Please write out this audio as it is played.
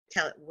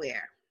tell it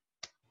where.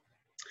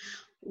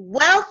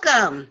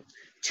 Welcome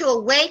to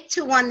Awake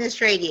to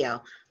Oneness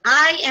Radio.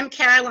 I am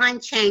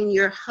Caroline Chang,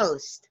 your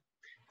host.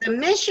 The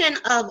mission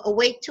of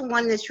Awake to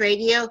Oneness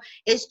Radio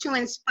is to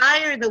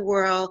inspire the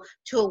world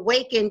to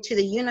awaken to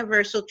the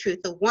universal truth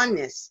of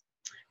oneness.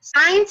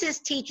 Science is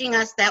teaching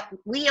us that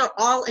we are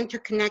all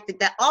interconnected,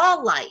 that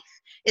all life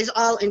is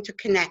all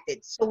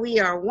interconnected, so we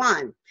are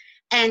one.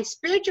 And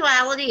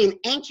spirituality and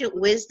ancient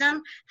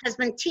wisdom has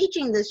been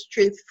teaching this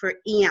truth for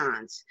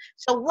eons.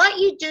 So what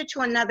you do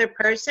to another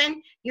person,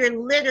 you're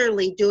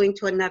literally doing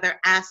to another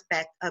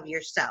aspect of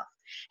yourself.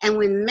 And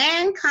when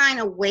mankind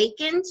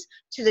awakens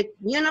to the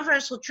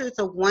universal truth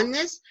of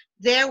oneness,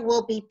 there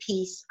will be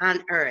peace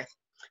on earth.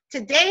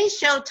 Today's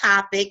show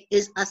topic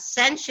is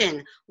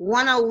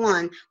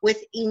Ascension101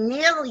 with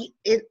Inelia.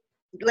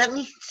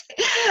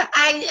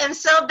 I am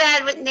so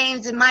bad with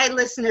names, and my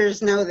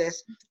listeners know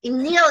this.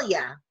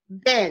 Inelia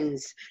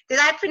Benz. Did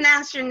I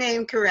pronounce your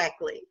name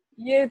correctly?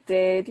 You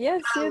did.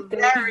 Yes, you did.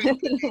 Very good.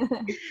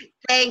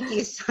 Thank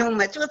you so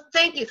much. Well,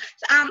 thank you.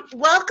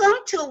 Welcome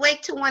to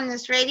Awake to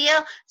Oneness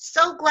Radio.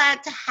 So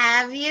glad to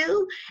have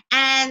you.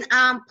 And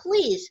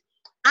please,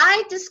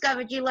 I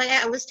discovered you, like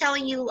I was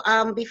telling you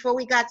before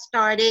we got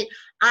started,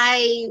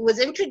 I was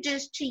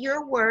introduced to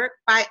your work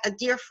by a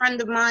dear friend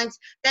of mine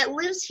that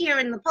lives here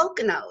in the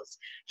Poconos.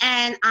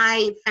 And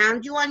I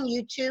found you on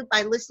YouTube.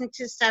 I listened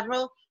to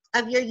several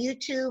of your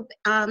YouTube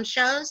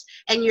shows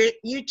and your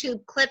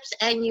YouTube clips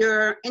and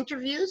your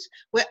interviews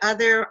with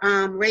other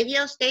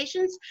radio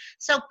stations.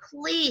 So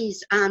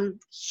please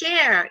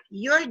share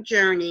your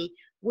journey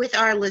with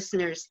our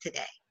listeners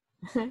today.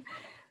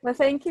 Well,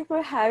 thank you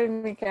for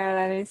having me,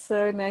 Caroline. It's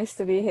so nice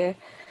to be here.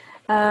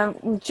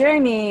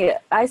 Journey,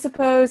 I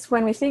suppose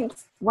when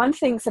one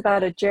thinks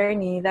about a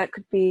journey, that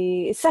could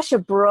be, it's such a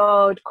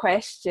broad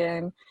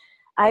question.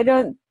 I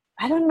don't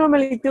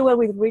normally do well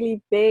with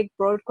really big,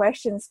 broad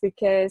questions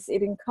because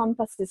it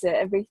encompasses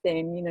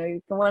everything. You know,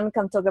 one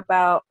can talk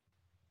about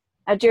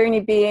a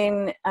journey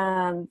being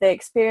the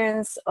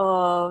experience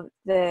of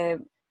the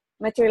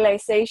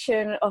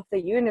materialization of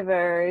the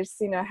universe,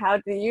 you know, how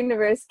the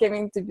universe came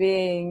into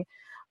being,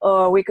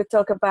 or we could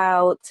talk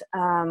about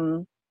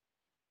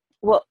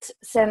what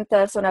sent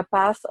us on a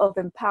path of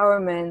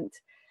empowerment.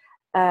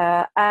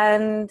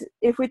 And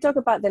if we talk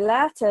about the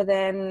latter,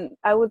 then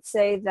I would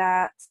say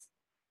that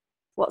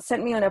what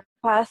sent me on a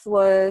path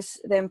was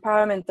the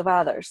empowerment of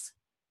others.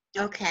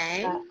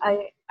 Okay.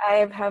 I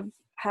have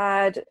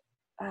had,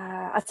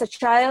 as a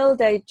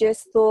child, I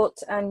just thought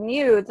and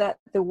knew that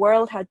the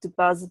world had to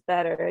buzz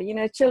better. You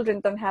know, children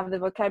don't have the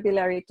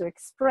vocabulary to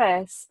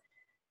express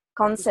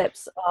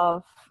concepts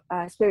of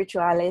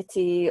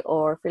spirituality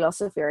or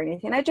philosophy or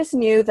anything. I just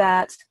knew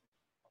that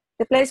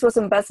the place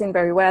wasn't buzzing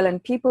very well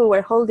and people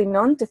were holding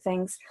on to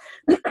things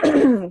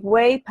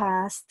way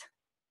past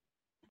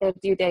their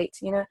due date,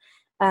 you know.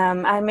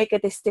 I make a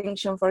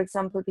distinction, for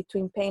example,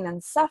 between pain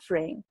and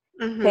suffering.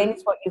 Mm-hmm. Pain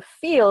is what you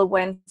feel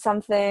when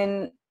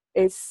something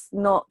is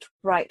not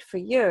right for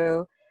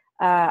you.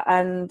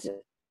 And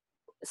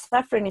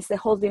suffering is the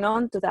holding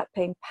on to that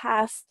pain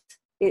past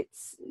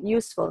its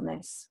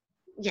usefulness.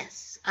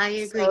 Yes, I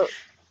agree. So,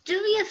 do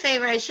me a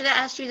favor. I should have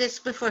asked you this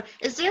before.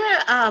 Is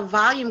there a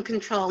volume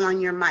control on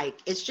your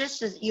mic? It's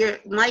just your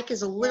mic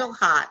is a little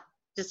hot.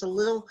 Just a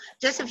little,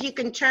 just if you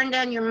can turn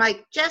down your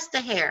mic just a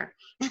hair.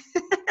 Just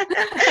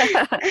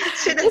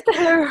a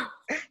hair.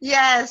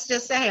 Yes,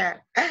 just a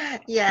hair.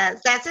 Yes,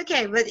 that's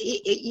okay. But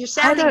you're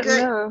sounding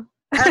good. Know.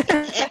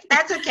 Okay,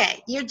 that's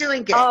okay. You're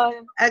doing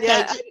good.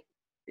 Okay.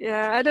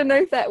 Yeah, I don't know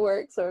if that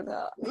works or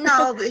not.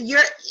 No, but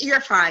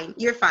you're fine.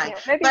 You're fine.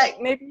 Yeah,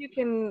 maybe you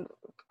can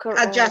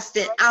adjust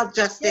it. I'll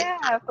adjust it.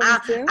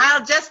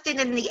 I'll adjust it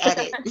in the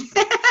edit.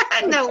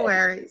 No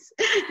worries.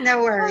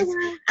 No worries.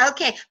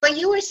 Okay, but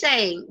you were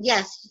saying,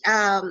 yes,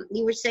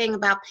 you were saying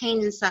about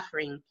pain and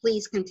suffering.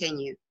 Please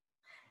continue.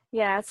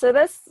 Yeah, so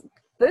those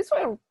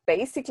were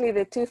basically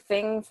the two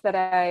things that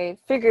I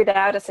figured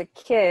out as a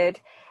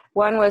kid.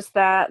 One was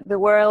that the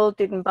world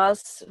didn't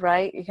buzz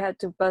right. You had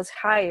to buzz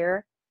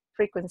higher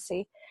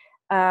frequency.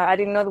 I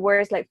didn't know the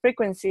words like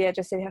frequency. I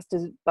just said it has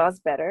to buzz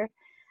better.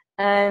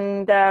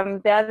 And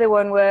the other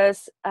one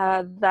was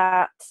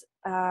that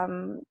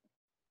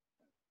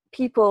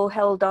people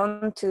held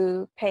on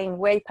to pain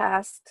way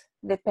past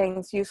the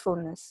pain's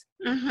usefulness.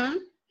 Mm-hmm.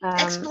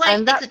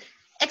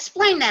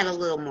 Explain that a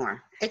little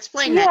more.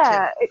 Explain that.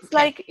 Yeah, it's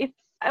like if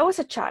I was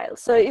a child.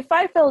 So if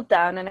I fell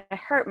down and I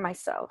hurt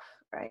myself,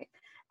 right,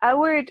 I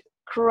would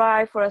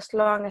cry for as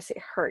long as it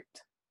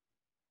hurt.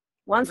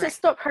 Once it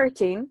stopped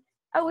hurting,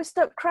 I would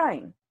stop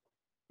crying.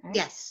 Right?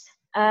 Yes.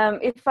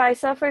 If I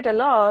suffered a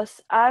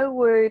loss, I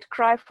would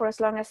cry for as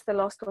long as the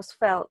loss was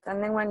felt.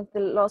 And then when the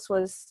loss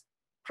was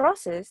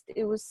processed,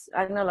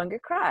 I no longer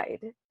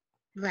cried.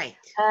 Right.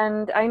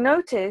 And I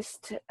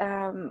noticed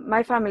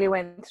my family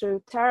went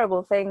through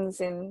terrible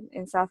things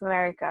in South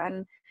America.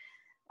 And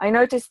I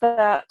noticed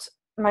that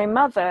my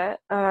mother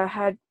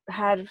had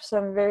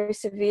some very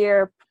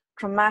severe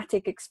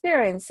traumatic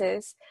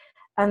experiences.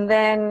 And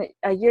then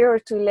a year or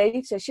two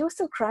later, she was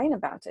still crying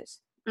about it.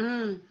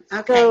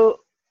 Okay. So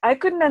I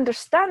couldn't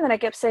understand, and I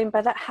kept saying,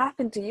 but that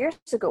happened 2 years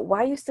ago.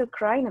 Why are you still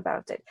crying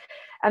about it?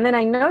 And then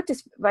I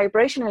noticed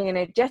vibrationally,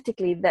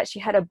 energetically, that she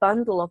had a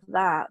bundle of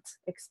that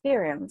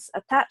experience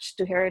attached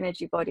to her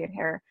energy body and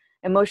her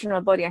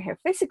emotional body and her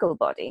physical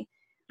body,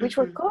 which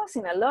were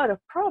causing a lot of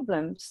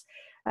problems.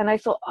 And I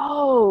thought,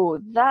 oh,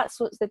 that's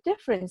what the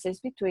difference is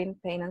between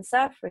pain and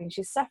suffering.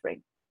 She's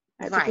suffering.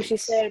 Right? Because she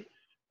said,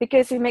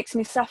 because it makes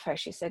me suffer.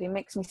 She said, it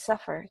makes me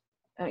suffer.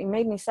 It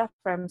made me suffer.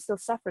 I'm still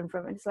suffering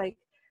from it. It's like,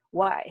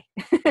 why?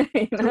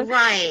 You know?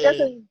 Right. It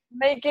doesn't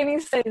make any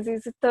sense.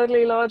 It's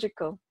totally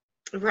illogical.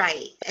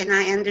 Right. And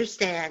I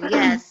understand.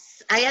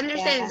 Yes, I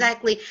understand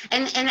exactly.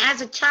 And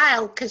as a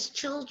child, because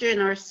children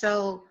are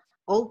so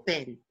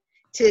open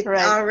to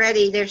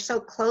already, they're so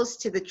close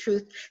to the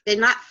truth. They're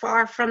not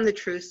far from the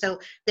truth. So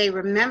they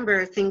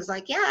remember things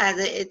like, yeah,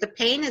 the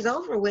pain is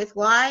over with.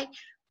 Why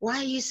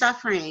are you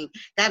suffering?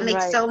 That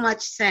makes so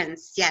much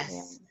sense. Yes.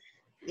 Yeah.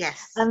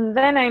 Yes. And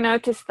then I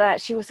noticed that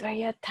she was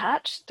very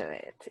attached to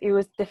it. It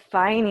was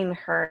defining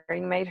her.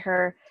 It made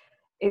her,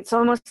 it's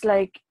almost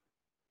like,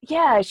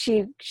 yeah,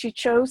 she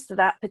chose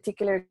that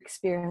particular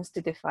experience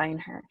to define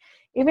her.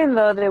 Even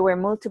though there were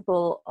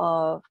multiple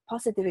of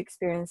positive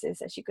experiences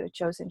that she could have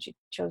chosen, she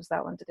chose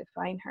that one to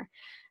define her.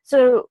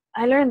 So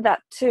I learned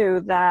that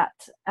too, that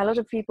a lot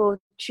of people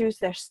choose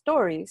their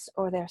stories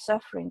or their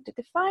suffering to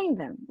define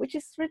them, which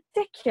is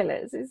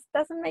ridiculous. It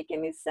doesn't make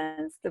any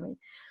sense to me.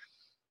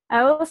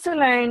 I also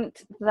learned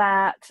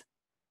that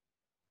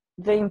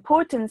the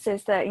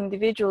importances that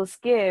individuals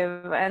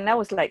give, and that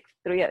was like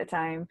 3 at a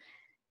time.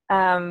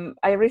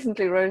 I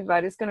recently wrote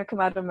about it. It's going to come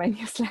out of my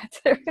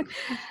newsletter.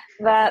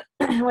 That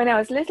when I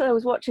was little, I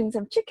was watching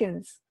some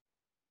chickens.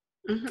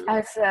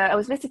 I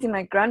was visiting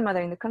my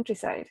grandmother in the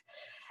countryside,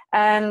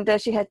 and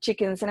she had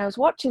chickens, and I was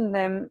watching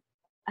them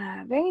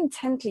very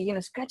intently, you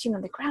know, scratching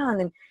on the ground,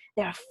 and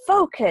their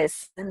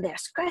focus and their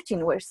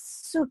scratching were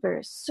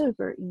super,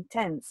 super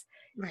intense.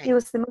 Right. It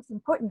was the most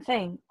important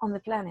thing on the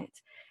planet.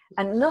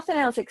 And nothing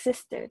else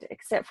existed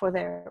except for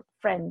their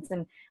friends.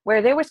 And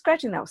where they were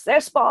scratching, that was their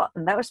spot,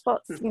 and that was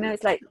spots. You know,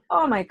 it's like,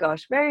 oh my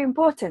gosh, very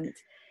important.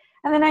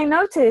 And then I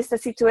noticed a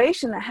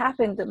situation that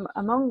happened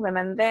among them.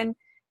 And then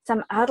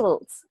some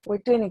adults were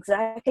doing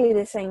exactly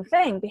the same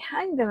thing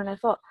behind them. And I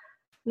thought,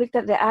 looked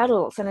at the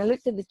adults and I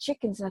looked at the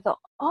chickens and I thought,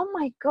 oh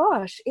my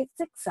gosh, it's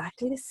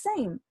exactly the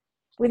same.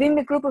 Within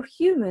the group of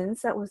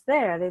humans that was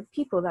there, the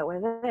people that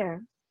were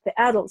there, the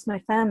adults, my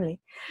family.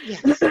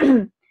 Yes.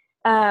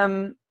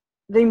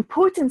 The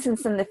importance and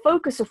the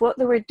focus of what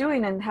they were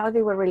doing and how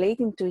they were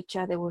relating to each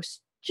other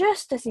was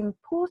just as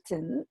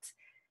important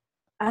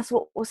as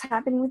what was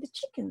happening with the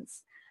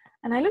chickens.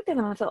 And I looked at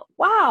them and I thought,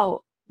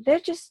 wow, they're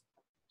just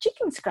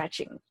chicken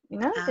scratching, you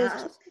know, there's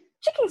just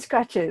chicken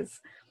scratches.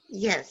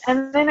 Yes.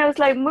 And then I was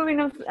like moving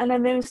on, and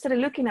then I started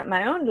looking at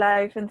my own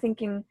life and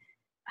thinking,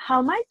 how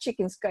am I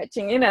chicken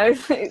scratching, you know?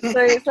 So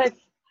it's like,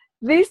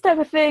 these type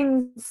of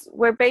things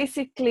were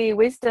basically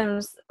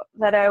wisdoms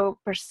that I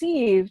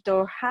perceived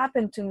or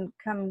happened to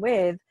come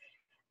with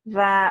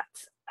that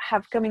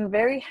have come in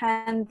very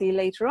handy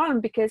later on,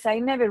 because I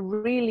never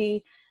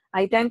really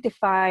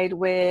identified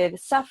with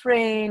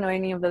suffering or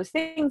any of those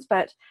things.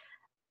 But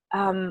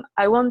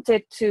I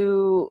wanted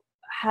to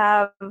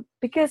have,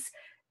 because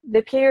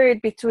the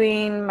period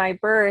between my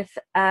birth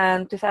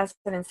and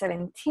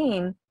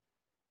 2017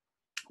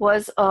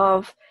 was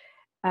of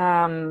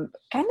kind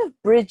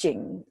of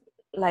bridging,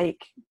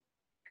 like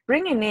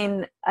bringing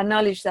in a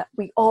knowledge that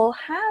we all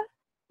have.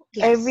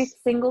 Yes. Every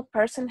single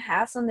person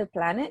has on the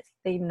planet.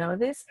 They know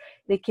this.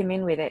 They came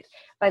in with it,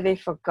 but they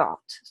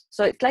forgot.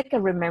 So it's like a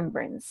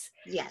remembrance.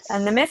 Yes.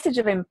 And the message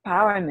of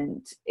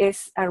empowerment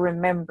is a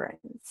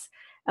remembrance.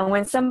 And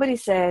when somebody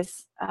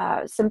says,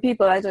 some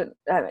people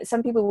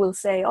will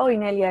say, "Oh,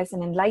 Inelia is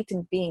an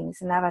enlightened being,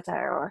 it's an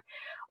avatar,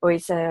 or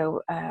it's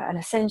an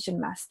ascension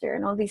master,"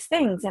 and all these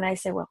things. And I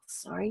say, "Well,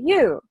 so are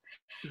you.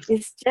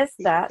 It's just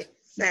that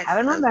you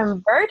haven't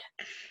remembered,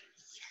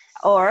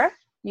 or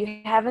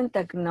you haven't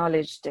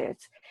acknowledged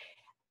it."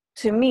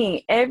 To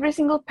me, every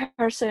single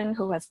person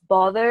who has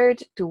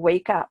bothered to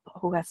wake up,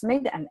 who has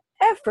made an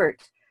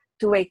effort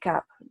to wake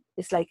up,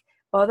 it's like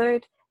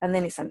bothered, and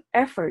then it's an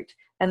effort,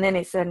 and then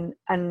it's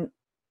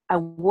a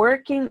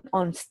working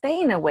on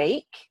staying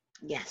awake.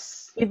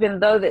 Yes. Even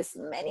though there's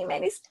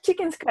many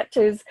chicken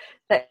scratches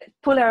that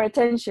pull our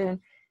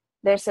attention,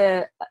 there's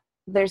a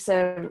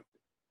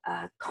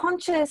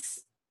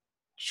conscious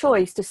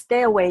choice to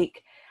stay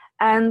awake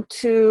and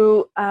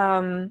to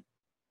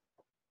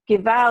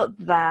give out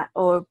that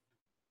or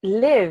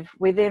live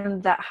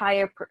within that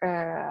higher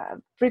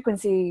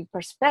frequency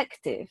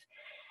perspective.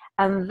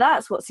 And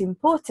that's what's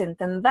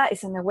important, and that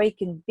is an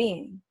awakened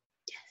being.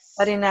 Yes.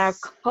 But in our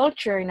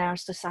culture, in our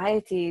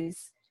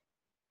societies,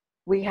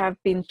 we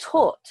have been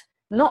taught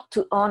not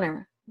to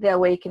honor the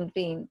awakened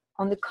being.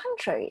 On the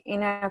contrary,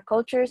 in our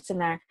cultures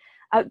and our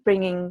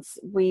upbringings,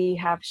 we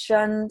have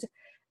shunned,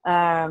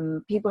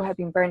 people have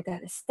been burnt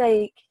at the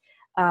stake,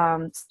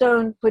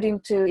 stoned, put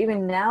into,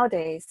 even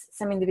nowadays,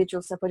 some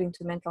individuals are put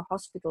into mental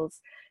hospitals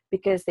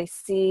because they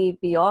see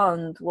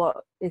beyond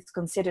what is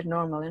considered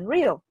normal and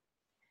real.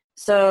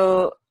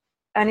 So,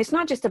 and it's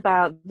not just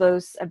about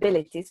those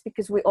abilities,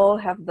 because we all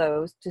have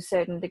those to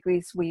certain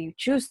degrees. We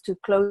choose to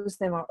close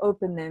them or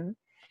open them.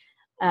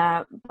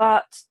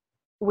 But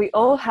we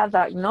all have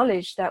that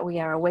knowledge that we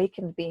are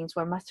awakened beings.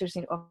 We're masters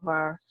of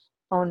our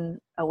own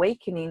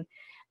awakening.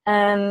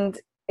 And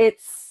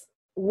it's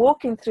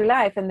walking through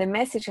life, and the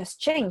message has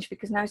changed,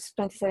 because now it's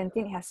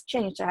 2017, it has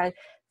changed. I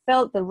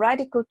felt the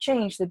radical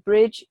change. The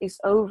bridge is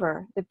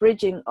over. The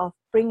bridging of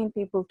bringing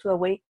people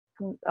to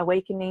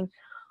awakening,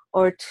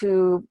 or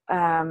to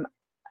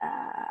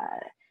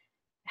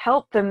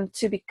help them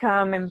to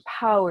become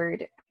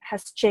empowered,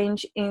 has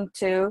changed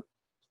into,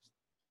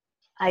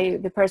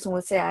 the person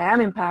will say, I am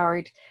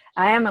empowered,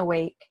 I am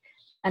awake,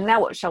 and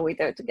now what shall we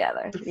do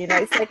together? You know,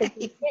 it's like a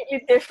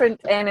completely different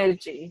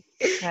energy.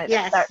 Right?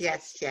 Yes.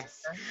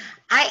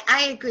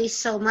 I agree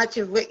so much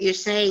of what you're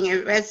saying.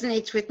 It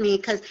resonates with me,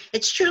 because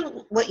it's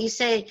true what you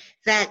say,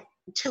 that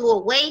to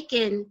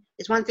awaken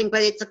is one thing,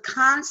 but it's a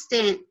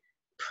constant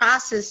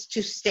process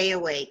to stay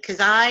awake, because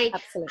I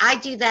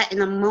do that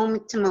in a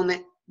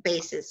moment-to-moment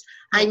basis.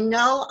 I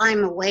know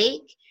I'm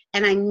awake,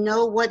 and I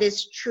know what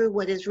is true,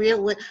 what is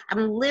real.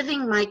 I'm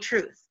living my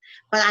truth,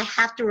 but I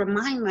have to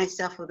remind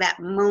myself of that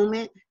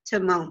moment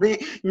to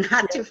moment,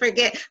 not to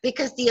forget,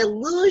 because the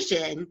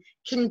illusion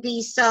can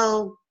be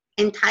so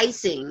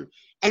enticing,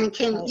 and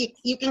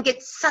you can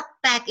get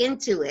sucked back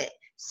into it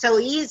so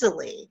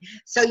easily.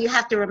 So you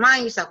have to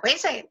remind yourself, wait a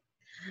second,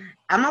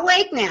 I'm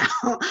awake now.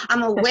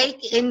 I'm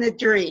awake in the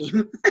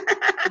dream.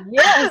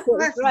 Yes,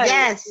 that's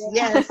right.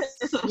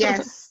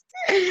 Yes.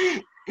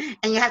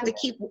 And you have to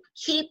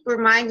keep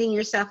reminding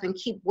yourself and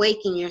keep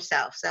waking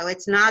yourself. So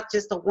it's not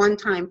just a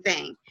one-time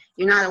thing.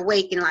 You're not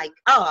awake and like,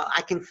 oh,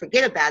 I can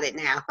forget about it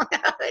now.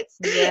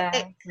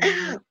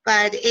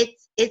 But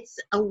it's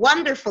a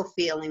wonderful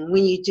feeling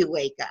when you do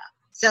wake up.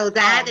 So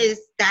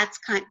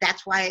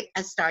that's why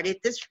I started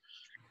this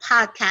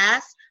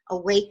podcast,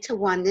 Awake to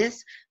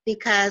Oneness,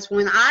 because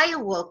when I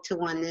awoke to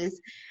oneness,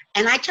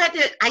 and I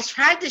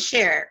tried to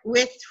share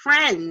with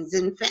friends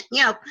and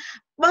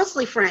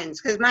mostly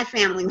friends, because my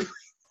family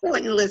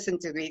wouldn't listen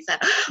to me. So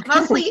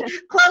mostly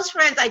close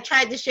friends, I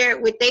tried to share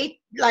it with. They,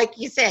 like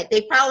you said,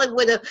 they probably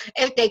would have,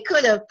 if they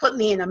could have, put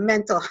me in a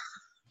mental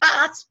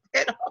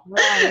hospital.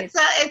 Right.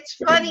 So it's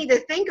funny to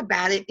think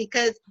about it,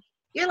 because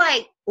you're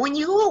like, when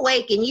you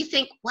awaken, you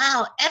think,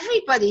 wow,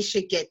 everybody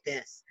should get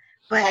this.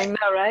 But I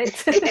know, right?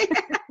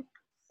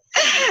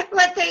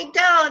 But they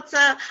don't.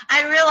 So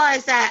I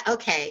realized that,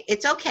 okay,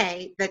 it's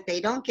okay that they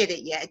don't get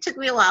it yet. It took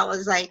me a while. It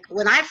was like,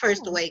 when I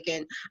first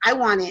awakened, I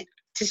wanted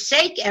to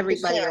shake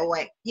everybody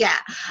away. Yeah.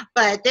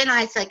 But then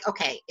I was like,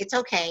 okay, it's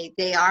okay.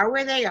 They are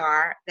where they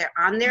are. They're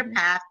on their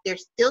path. They're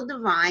still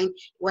divine,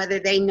 whether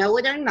they know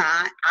it or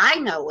not. I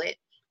know it.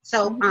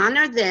 So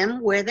honor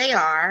them where they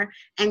are,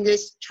 and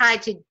just try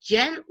to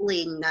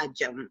gently nudge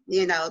them,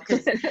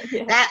 because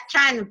that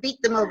trying to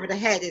beat them over the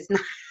head is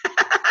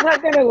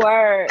not going to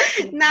work.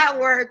 Not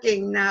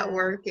working.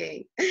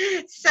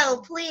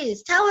 So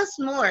please tell us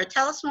more.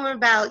 Tell us more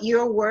about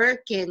your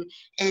work and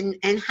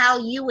how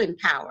you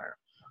empower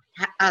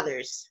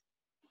others.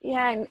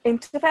 Yeah, in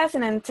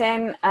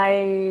 2010,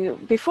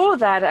 before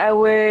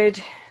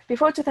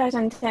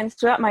 2010,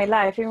 throughout my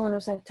life, even when I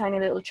was a tiny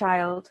little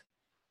child,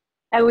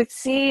 I would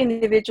see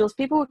individuals,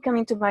 people would come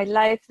into my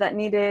life that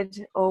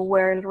needed or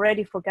were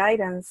ready for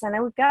guidance, and I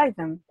would guide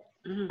them.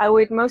 I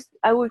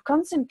would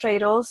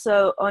concentrate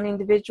also on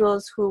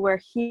individuals who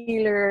were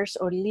healers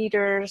or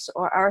leaders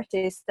or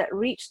artists that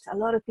reached a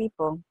lot of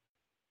people.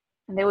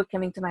 And they would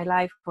come into my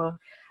life, or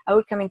I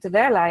would come into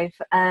their life,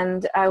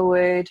 and I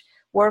would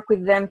work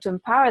with them to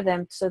empower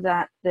them so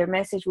that their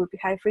message would be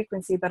high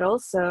frequency, but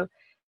also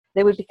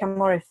they would become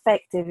more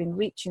effective in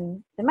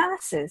reaching the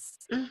masses,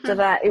 so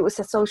that it was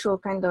a social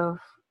kind of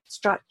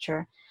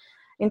structure.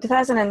 In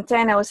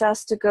 2010, I was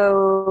asked to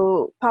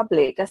go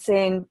public, as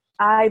in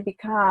I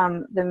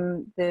become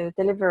the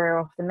deliverer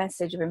of the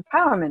message of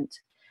empowerment.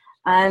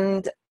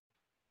 And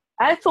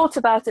I thought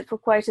about it for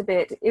quite a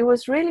bit. It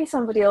was really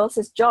somebody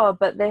else's job,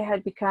 but they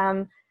had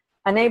become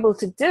unable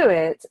to do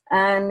it.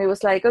 And it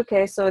was like,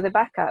 okay, so the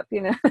backup,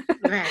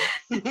 Right.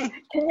 Can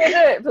you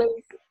do it,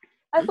 please?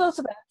 I thought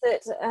about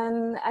it,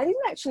 and I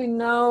didn't actually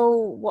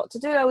know what to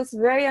do. I was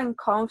very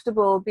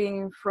uncomfortable being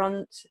in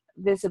front,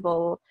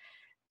 visible.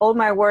 All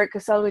my work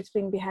has always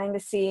been behind the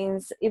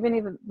scenes.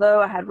 Even though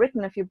I had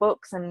written a few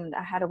books and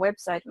I had a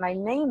website, my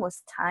name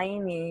was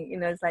tiny.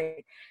 It's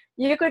like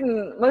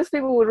most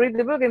people would read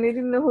the book and they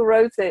didn't know who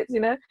wrote it,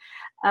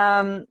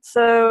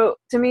 So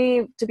to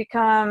me, to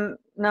become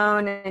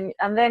known,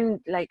 and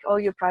then like all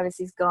your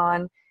privacy is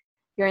gone,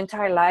 your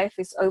entire life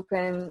is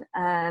open,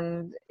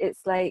 and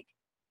it's like,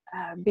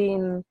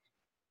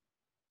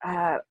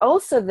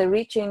 also the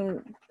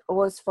reaching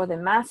was for the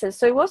masses.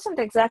 So it wasn't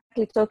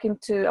exactly talking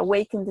to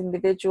awakened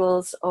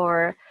individuals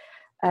or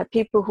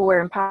people who were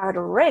empowered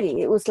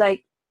already. It was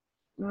like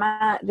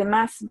the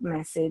mass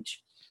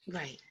message.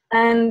 Right.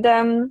 And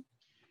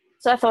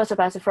so I thought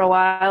about it for a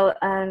while,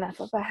 and I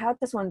thought, but how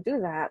does one do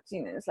that?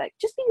 It's like,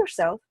 just be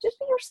yourself. Just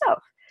be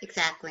yourself.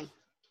 Exactly.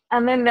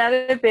 And then the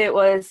other bit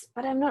was,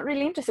 but I'm not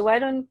really interested. Why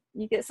don't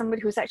you get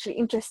somebody who's actually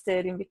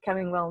interested in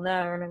becoming well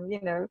known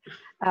and,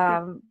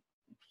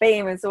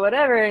 famous or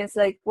whatever? And it's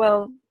like,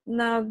 well,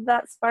 no,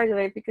 that's part of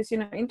it, because you're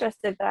not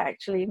interested. That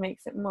actually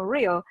makes it more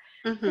real.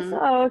 Mm-hmm.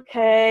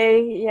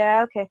 Okay,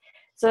 yeah, okay.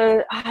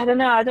 So I don't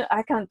know.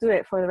 I can't do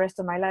it for the rest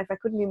of my life. I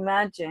couldn't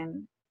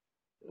imagine,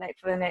 like,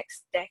 for the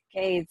next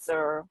decades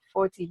or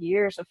 40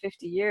 years or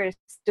 50 years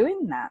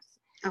doing that.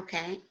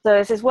 Okay. So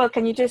it says, well,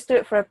 can you just do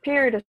it for a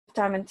period of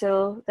time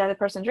until the other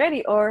person's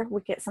ready, or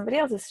we get somebody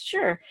else? It's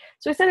sure.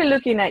 So we started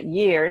looking at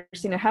years,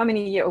 how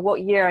many years,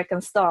 what year I can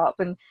stop.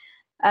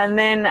 And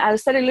then I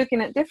started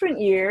looking at different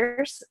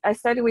years. I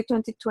started with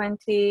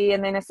 2020,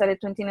 and then I started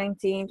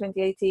 2019,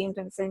 2018,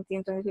 2017,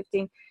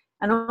 2015,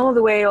 and all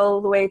the way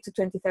to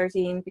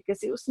 2013,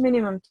 because it was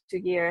minimum 2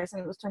 years,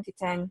 and it was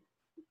 2010,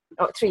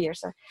 3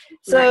 years. Sorry.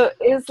 So Right.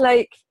 it's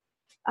like,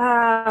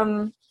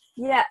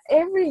 yeah,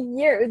 every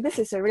year, this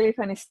is a really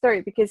funny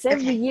story, because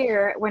every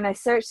year when I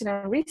searched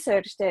and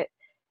researched it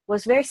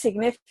was very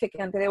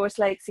significant. There was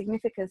like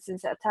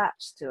significances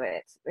attached to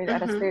it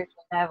at a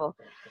spiritual level.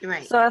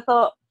 Right. So I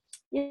thought,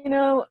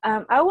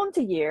 I want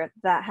a year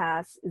that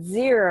has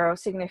zero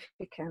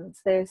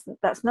significance.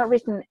 That's not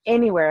written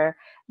anywhere,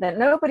 that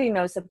nobody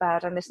knows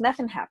about, and there's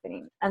nothing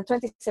happening. And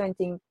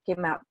 2017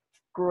 came out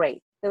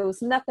great. There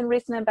was nothing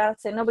written about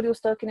it. Nobody was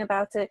talking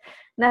about it.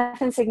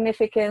 Nothing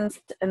significant,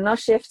 no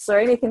shifts or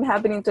anything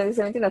happening in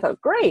 2017. I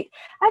thought, great,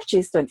 I've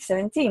chosen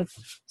 2017.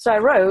 So I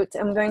wrote,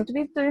 I'm going to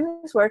be doing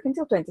this work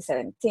until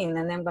 2017.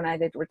 And then I'm going to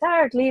either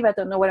retire or leave. I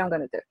don't know what I'm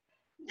going to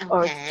do.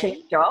 Or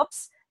change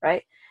jobs,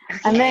 right? Okay.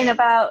 And then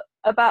about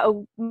a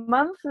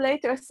month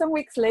later, or some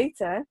weeks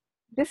later,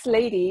 this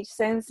lady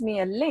sends me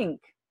a link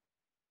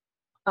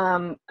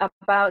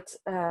about,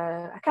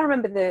 I can't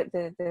remember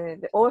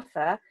the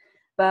author,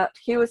 but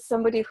he was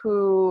somebody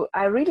who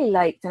I really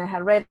liked, and I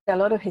had read a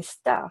lot of his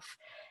stuff.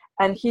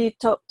 And he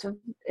talked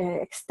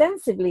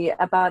extensively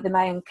about the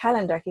Mayan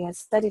calendar. He has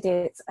studied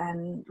it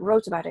and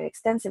wrote about it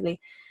extensively.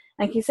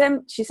 And she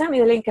sent me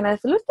the link, and I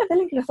looked at the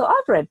link and I thought,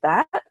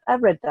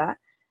 I've read that.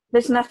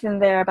 There's nothing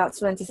there about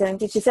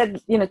 2017. She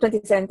said,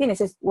 2017. It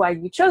says why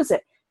you chose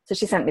it. So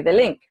she sent me the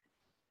link.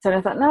 So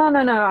I thought, no,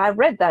 I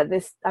read that.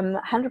 I'm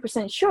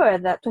 100% sure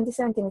that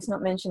 2017 is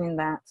not mentioned in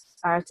that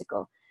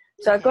article.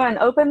 So I go and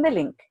open the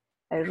link.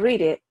 I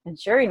read it, and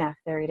sure enough,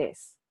 there it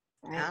is.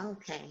 Right?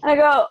 Okay. And I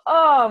go,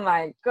 oh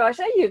my gosh,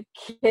 are you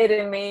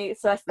kidding me?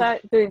 So I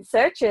start doing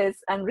searches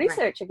and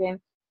research again.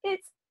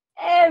 It's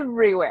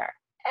everywhere.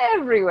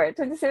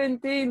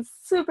 2017,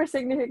 super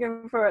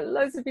significant for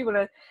loads of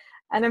people.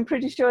 And I'm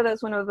pretty sure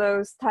that's one of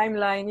those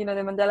timeline, the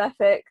Mandela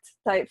effect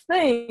type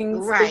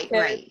things.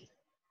 Right.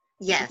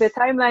 Yes. The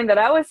timeline that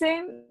I was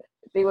in,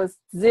 it was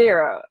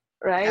zero.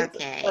 Right.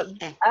 Okay.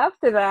 But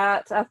after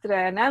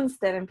I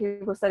announced it and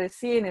people started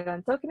seeing it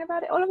and talking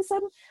about it, all of a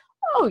sudden,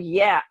 oh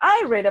yeah,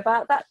 I read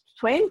about that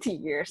 20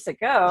 years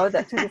ago.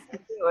 That 2017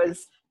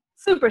 was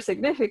super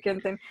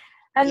significant,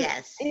 and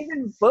yes.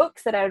 Even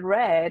books that I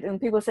read, and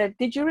people said,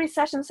 "Did you read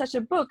such and such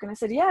a book?" And I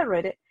said, "Yeah, I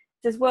read it."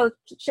 It says, "Well,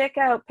 check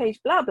out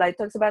page blah blah. It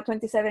talks about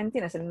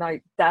 2017." I said, "No,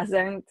 it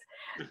doesn't."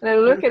 And I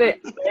look at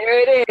it, there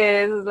it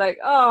is. It's like,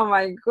 oh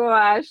my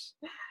gosh.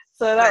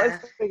 So that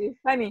was pretty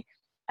funny.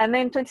 And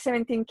then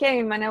 2017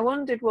 came, and I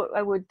wondered what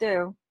I would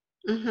do.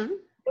 It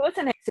was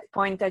an exit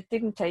point. I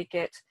didn't take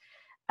it.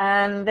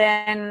 And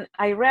then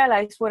I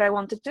realized what I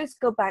wanted to do is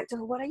go back to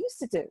what I used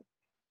to do.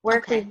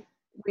 Work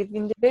with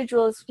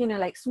individuals,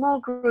 like small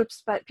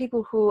groups, but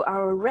people who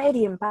are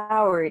already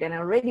empowered and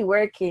already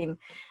working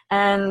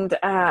and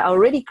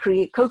already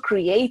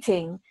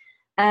co-creating.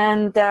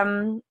 And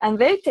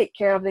they take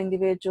care of the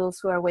individuals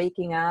who are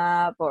waking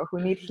up or who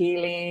need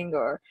healing,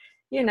 or,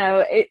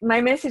 my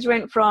message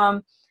went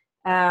from,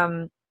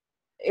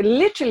 it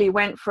literally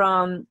went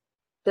from,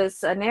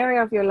 does an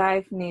area of your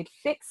life need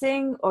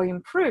fixing or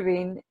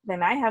improving?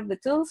 Then I have the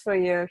tools for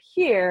you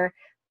here.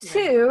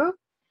 To,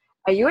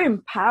 are you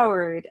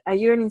empowered? Are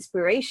you an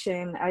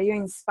inspiration? Are you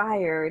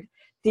inspired?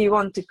 Do you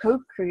want to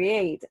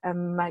co-create a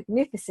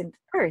magnificent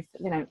earth?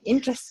 Then I'm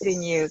interested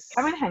in you.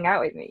 Come and hang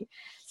out with me.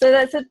 So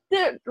that's a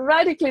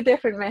radically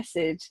different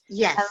message.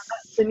 Yes. And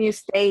that's the new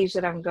stage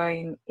that I'm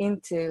going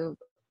into.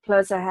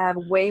 Plus I have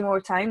way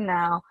more time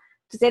now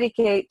to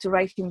dedicate to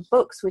writing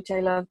books, which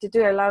I love to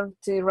do. I love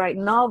to write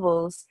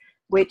novels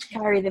which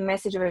carry the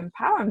message of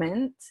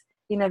empowerment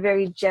in a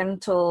very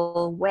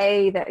gentle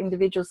way that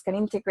individuals can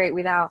integrate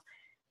without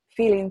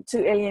feeling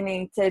too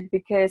alienated,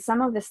 because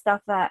some of the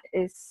stuff that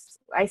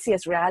I see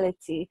as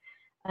reality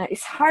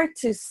is hard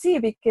to see,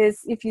 because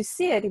if you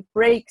see it, it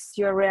breaks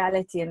your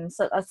reality, and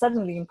so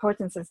suddenly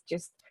importances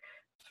just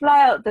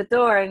fly out the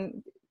door,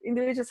 and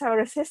individuals have a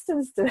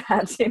resistance to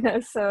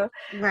that, so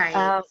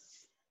right.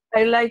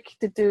 I like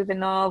to do the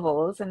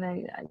novels, and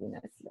I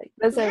it's like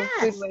those are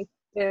good ways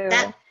to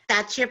do.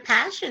 that's your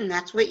passion.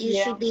 That's what you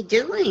Yeah. should be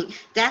doing.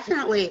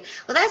 Definitely.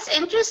 Well, that's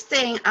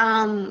interesting.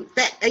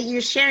 That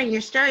you're sharing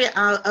your story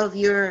of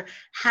your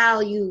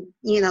how you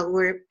know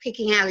were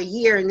picking out a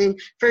year, and then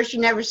first you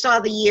never saw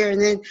the year,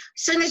 and then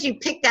as soon as you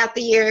picked out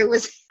the year, it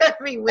was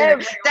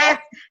everywhere.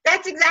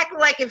 That's exactly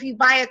like if you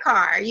buy a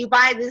car. You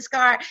buy this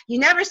car. You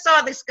never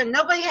saw this car.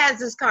 Nobody has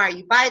this car.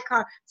 You buy a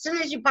car. As soon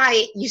as you buy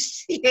it, you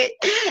see it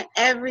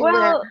everywhere.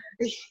 Well,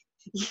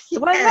 Yes.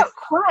 well, not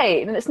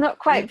quite, and it's not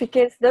quite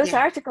because those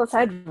articles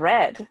I'd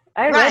read.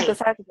 I read those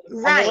articles,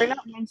 and they were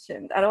not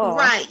mentioned at all.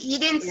 Right, you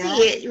didn't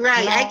see it.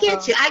 Right, no. I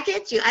get you.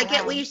 I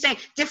get what you're saying.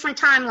 Different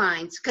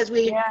timelines because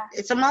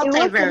it's a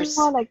multiverse. It was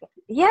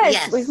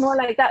it was more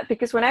like that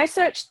because when I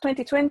searched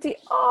 2020,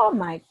 oh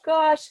my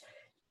gosh,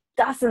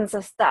 dozens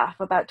of stuff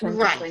about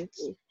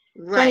 2020.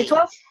 Right.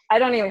 2012, I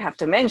don't even have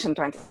to mention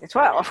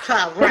 2012.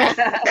 12, right.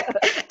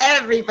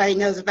 Everybody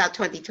knows about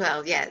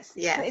 2012, yes.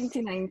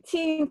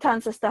 2019,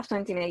 tons of stuff.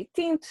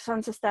 2018,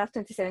 tons of stuff.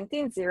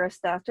 2017, zero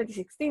stuff.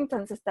 2016,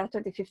 tons of stuff.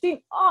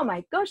 2015, oh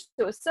my gosh,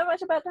 there was so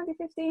much about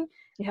 2015.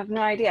 You have no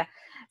idea.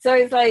 So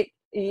it's like,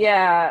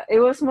 it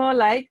was more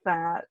like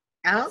that.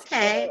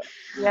 Okay.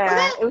 So,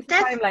 it was a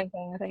timeline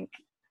thing, I think.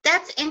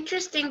 That's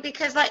interesting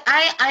because like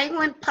I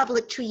went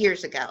public 2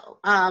 years ago.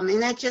 And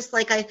that's just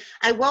like I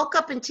woke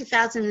up in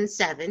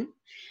 2007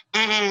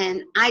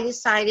 and I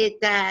decided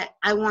that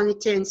I wanted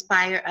to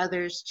inspire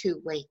others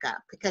to wake up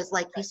because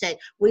like you said,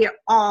 we're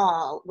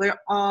all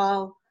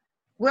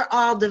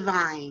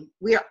divine.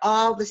 We're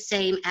all the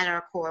same at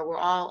our core. We're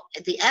all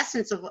the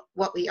essence of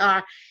what we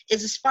are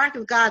is a spark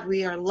of God.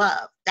 We are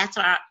love. That's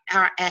our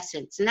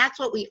essence. And that's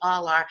what we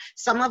all are.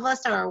 Some of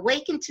us are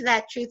awakened to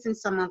that truth and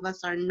some of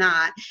us are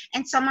not.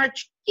 And some are,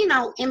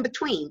 in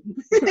between.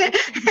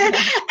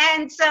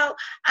 And so,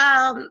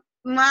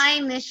 my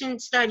mission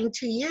starting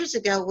 2 years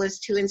ago was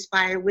to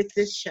inspire with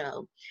this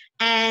show.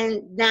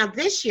 And now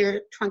this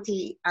year,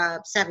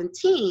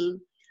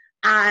 2017,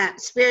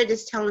 Spirit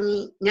is telling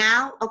me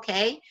now,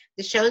 okay,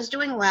 the show's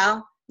doing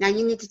well. Now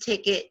you need to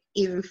take it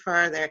even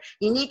further.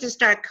 You need to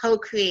start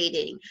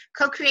co-creating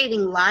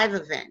live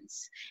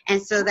events. And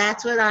so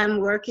that's what I'm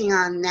working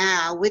on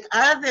now with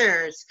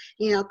others,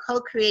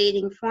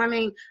 co-creating,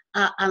 forming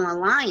an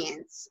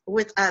alliance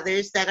with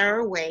others that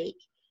are awake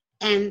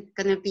and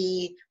going to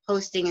be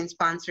hosting and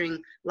sponsoring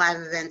live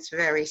events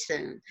very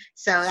soon.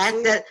 So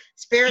that's the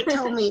Spirit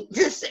told me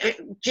this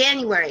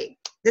January,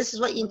 this is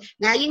what you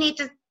need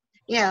to,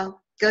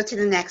 go to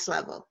the next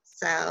level.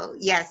 So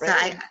yes, right. So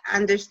I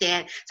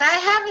understand. So I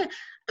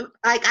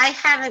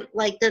haven't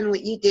done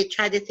what you did,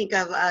 try to think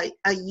of a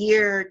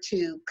year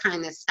to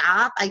kind of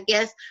stop. I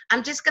guess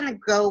I'm just going to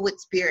go with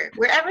Spirit,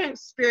 wherever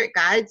Spirit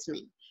guides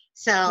me.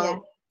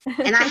 So,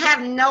 and I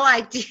have no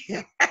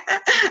idea.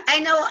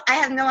 I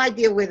have no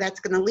idea where that's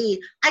going to lead.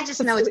 I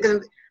just know it's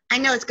going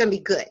to be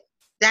good.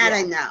 That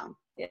I know.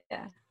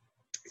 Yeah.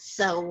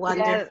 So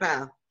wonderful.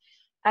 Yeah.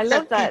 I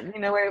love that,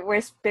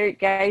 where Spirit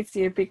guides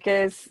you,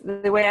 because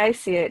the way I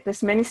see it,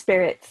 there's many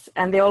spirits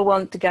and they all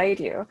want to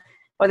guide you,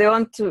 or they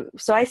want to,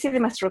 so I see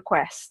them as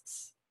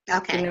requests.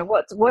 Okay.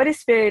 What is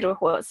Spirit or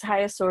what's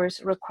higher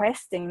source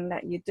requesting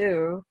that you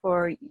do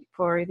for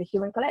the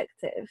human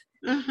collective?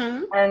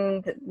 Mm-hmm.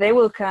 And they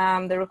will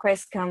come, the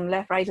requests come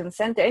left, right, and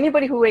center.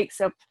 Anybody who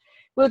wakes up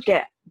will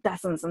get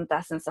dozens and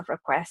dozens of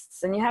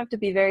requests, and you have to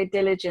be very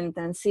diligent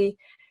and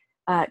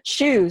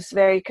choose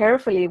very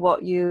carefully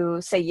what you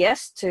say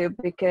yes to,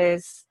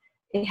 because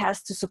it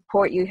has to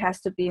support you, it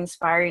has to be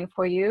inspiring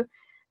for you,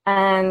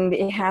 and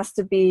it has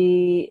to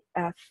be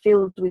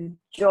filled with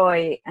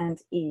joy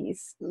and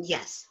ease.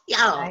 Yes.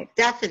 Right?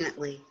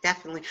 Definitely.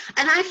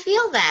 And I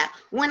feel that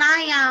when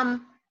I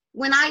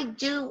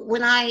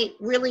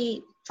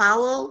really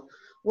follow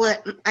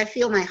what I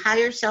feel my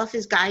higher self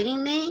is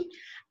guiding me,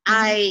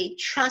 I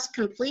trust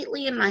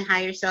completely in my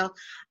higher self,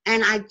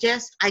 and I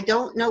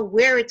don't know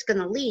where it's going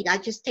to lead. I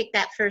just take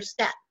that first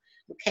step.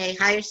 Okay,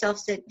 higher self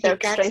said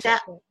take that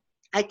step.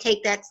 I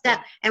take that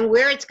step, and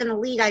where it's going to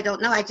lead, I don't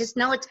know. I just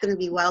know it's going to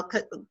be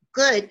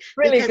good,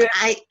 really because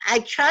good. I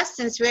trust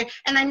in Spirit,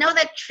 and I know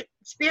that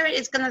Spirit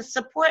is going to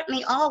support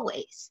me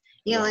always,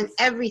 in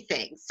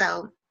everything.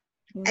 So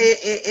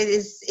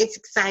it's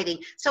exciting.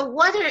 So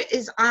what are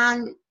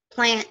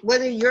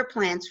your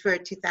plans for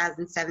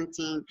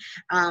 2017?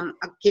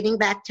 Getting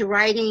back to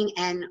writing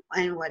and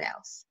what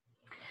else?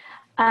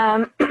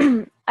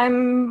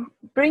 I'm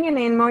bringing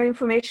in more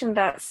information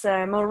that's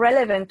more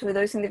relevant to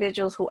those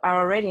individuals who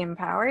are already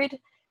empowered.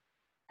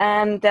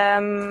 And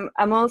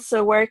I'm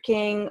also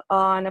working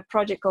on a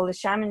project called the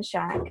Shaman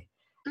Shack.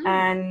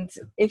 And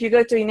if you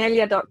go to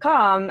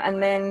Inelia.com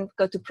and then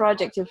go to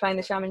project, you'll find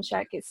the Shaman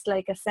Shack. It's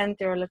like a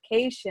center or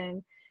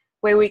location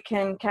where we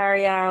can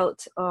carry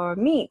out or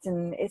meet,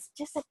 and it's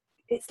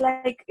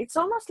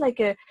almost like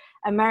a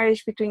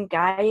marriage between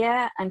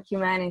Gaia and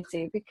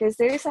humanity, because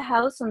there is a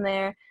house on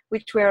there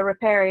which we're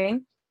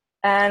repairing,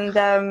 and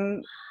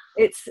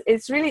it's a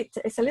tiny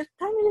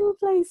little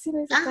place,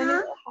 it's a tiny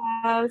little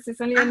house.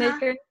 It's only an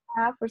acre and a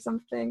half or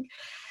something,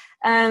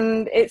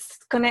 And it's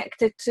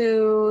connected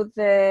to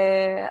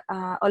the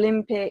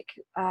Olympic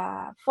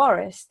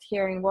forest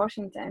here in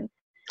Washington.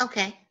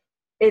 Okay.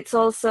 It's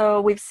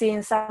also, we've seen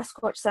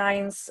Sasquatch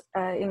signs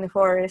in the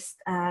forest,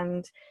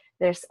 and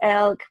there's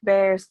elk,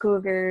 bears,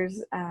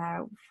 cougars,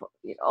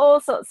 all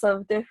sorts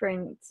of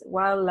different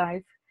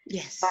wildlife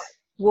that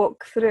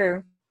walk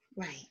through.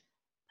 Right.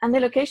 And the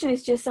location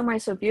is just somewhere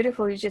so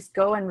beautiful. You just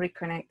go and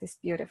reconnect. It's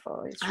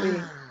beautiful. It's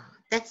really.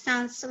 That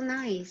sounds so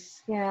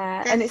nice.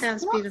 Yeah, that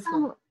sounds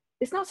beautiful.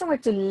 It's not somewhere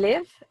to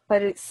live,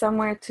 but it's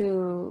somewhere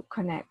to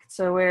connect.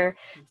 So we're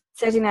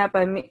setting up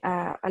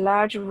a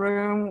large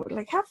room.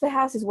 Like half the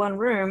house is one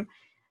room,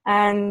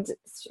 and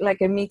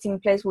like a meeting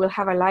place. We'll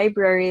have a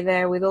library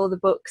there with all the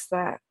books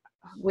that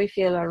we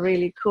feel are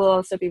really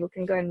cool, so people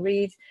can go and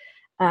read.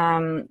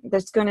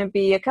 There's going to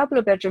be a couple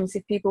of bedrooms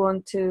if people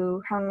want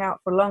to hang out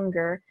for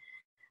longer.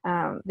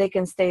 They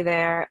can stay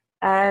there,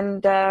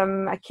 and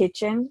a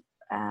kitchen.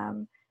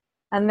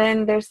 And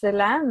then there's the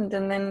land,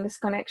 and then there's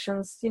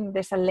connections.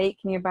 There's a lake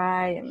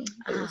nearby, and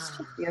it's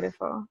just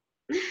beautiful.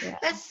 Yeah.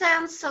 That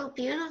sounds so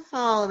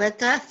beautiful. That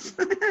does.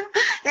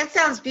 That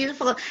sounds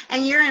beautiful.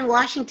 And you're in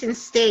Washington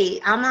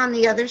State. I'm on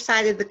the other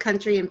side of the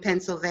country in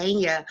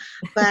Pennsylvania.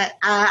 But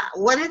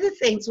one of the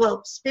things,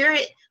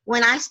 Spirit,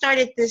 when I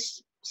started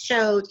this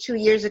show 2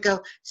 years ago,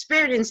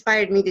 Spirit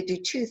inspired me to do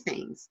two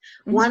things.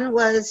 Mm-hmm. One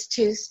was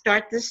to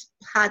start this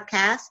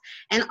podcast,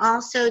 and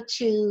also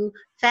to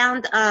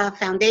found a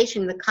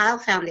foundation, the Kyle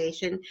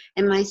Foundation,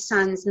 in my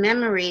son's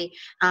memory.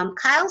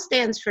 Kyle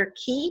stands for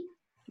Keep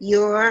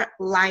Your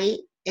Light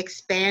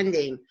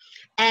Expanding.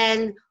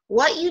 And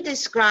what you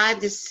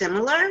described is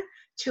similar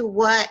to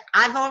what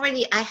I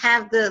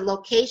have the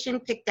location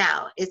picked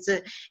out.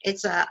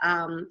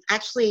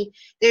 Actually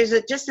there's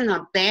just an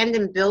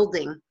abandoned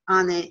building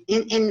on it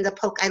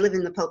I live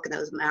in the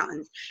Poconos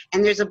Mountains,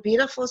 and there's a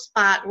beautiful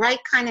spot right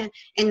kind of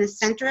in the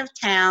center of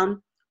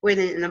town with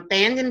an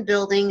abandoned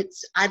building.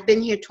 I've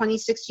been here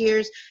 26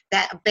 years.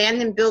 That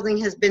abandoned building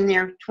has been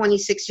there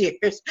 26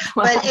 years.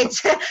 Wow. But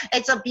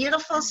it's a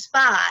beautiful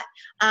spot.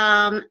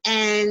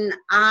 And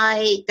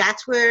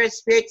that's where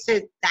Spirit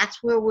said,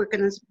 that's where we're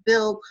going to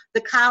build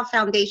the Kyle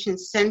Foundation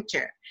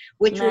Center,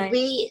 which will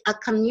be a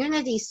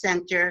community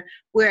center,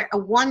 a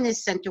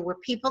oneness center where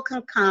people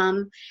can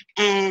come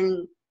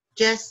and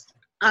just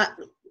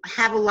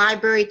have a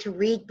library to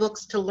read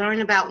books, to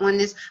learn about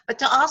oneness, but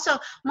to also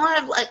more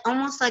of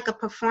almost like a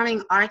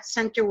performing arts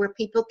center where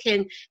people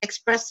can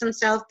express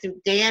themselves through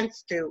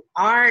dance, through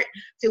art,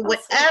 through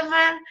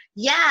whatever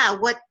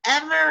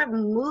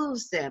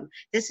moves them.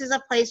 This is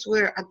a place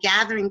a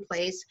gathering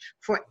place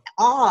for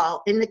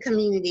all in the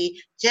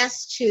community,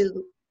 just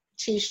to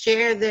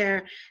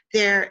share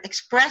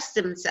express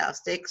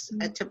themselves,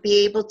 to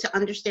be able to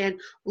understand,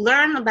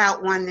 learn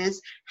about oneness,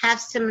 have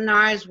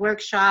seminars,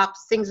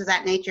 workshops, things of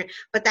that nature.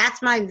 But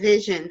that's my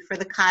vision for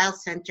the Kyle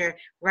Center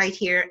right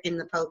here in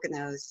the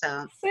Poconos.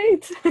 So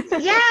sweet.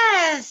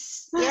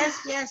 Yes.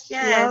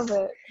 Love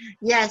it.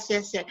 Yes.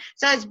 So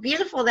it's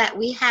beautiful that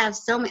we have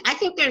so many. I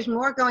think there's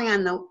more going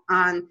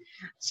on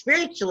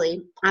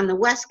spiritually on the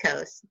West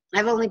Coast.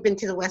 I've only been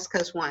to the West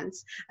Coast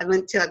once. I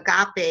went to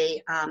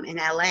Agape in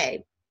LA.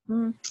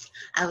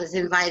 I was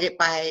invited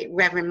by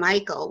Reverend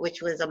Michael,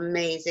 which was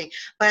amazing.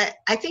 But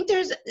I think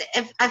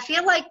I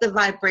feel like the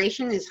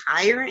vibration is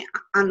higher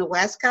on the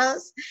West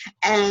Coast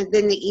and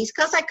than the East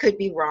Coast. I could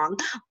be wrong,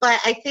 but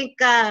I think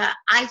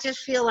I just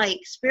feel like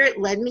Spirit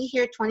led me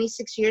here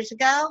 26 years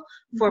ago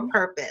for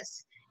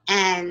purpose.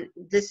 And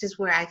this is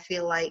where I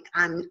feel like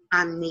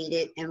I'm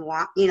needed and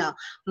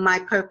my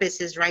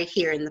purpose is right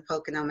here in the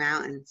Pocono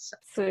Mountains.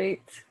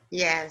 Sweet.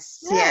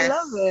 Yes. I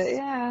love it.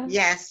 Yeah.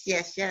 Yes.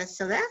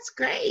 So that's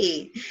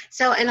great.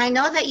 So, and I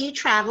know that you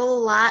travel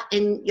a lot,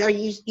 and are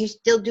you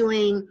still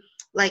doing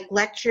like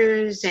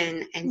lectures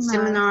and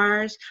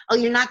seminars? Oh,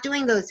 you're not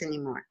doing those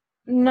anymore?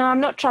 No, I'm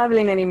not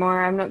traveling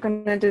anymore. I'm not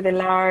going to do the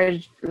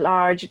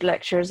large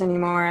lectures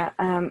anymore.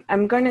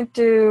 I'm going to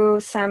do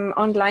some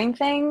online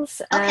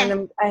things,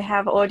 and I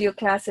have audio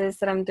classes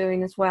that I'm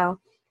doing as well.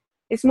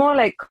 It's more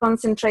like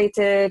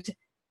concentrated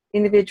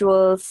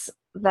individuals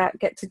that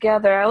get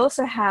together. I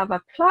also have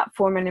a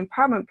platform, an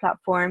empowerment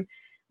platform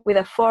with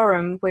a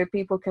forum where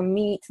people can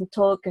meet and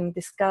talk and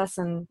discuss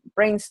and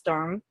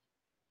brainstorm.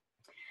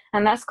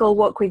 And that's called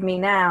Walk With Me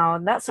Now.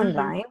 That's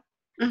online.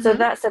 So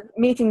that's a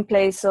meeting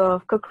place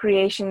of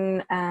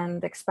co-creation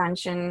and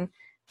expansion,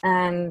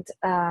 and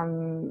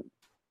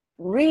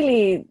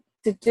really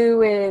to do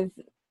with,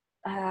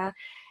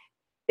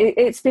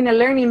 it's been a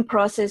learning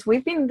process.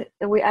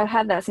 I've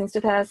had that since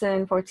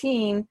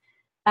 2014,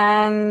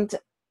 and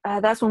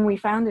that's when we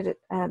founded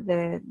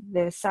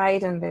the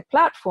site and the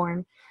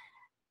platform,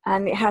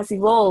 and it has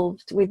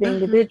evolved with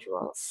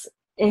individuals.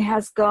 It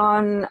has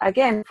gone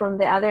again from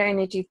the other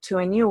energy to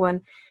a new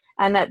one.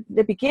 And at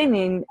the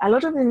beginning, a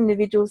lot of the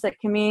individuals that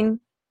came in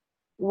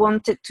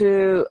wanted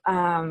to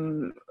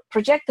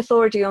project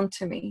authority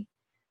onto me,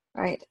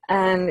 right?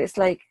 And it's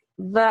like,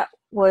 that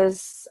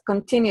was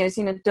continuous,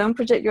 don't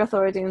project your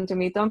authority onto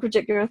me. Don't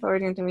project your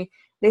authority onto me.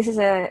 This is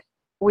a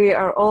we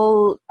are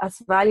all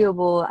as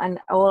valuable, and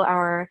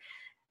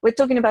we're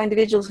talking about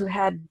individuals who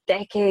had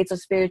decades of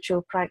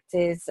spiritual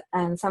practice,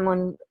 and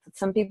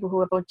some people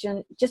who about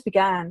just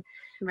began.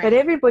 Right. But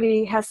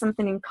everybody has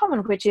something in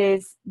common, which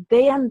is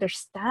they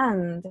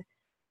understand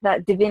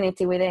that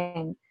divinity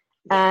within.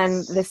 Yes.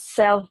 And the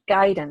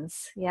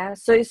self-guidance. Yeah.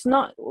 So it's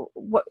not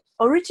what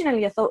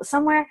originally I thought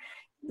somewhere.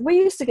 We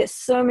used to get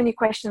so many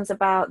questions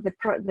about the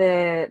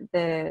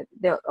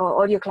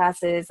audio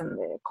classes and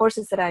the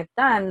courses that I've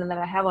done and that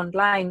I have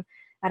online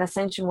at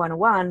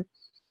Ascension101.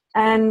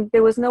 And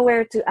there was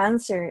nowhere to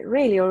answer it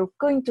really, or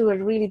go into a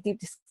really deep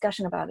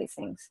discussion about these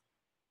things.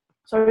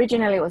 So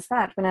originally it was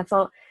that, when I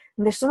thought,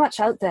 there's so much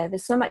out there,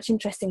 there's so much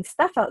interesting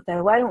stuff out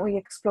there, why don't we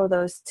explore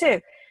those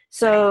too?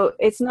 So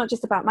it's not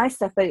just about my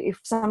stuff, but if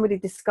somebody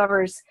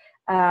discovers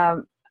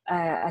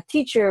a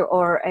teacher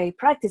or a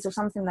practice or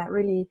something that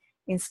really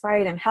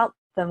inspired and helped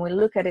them, we'll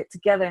look at it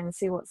together and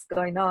see what's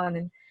going on,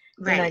 and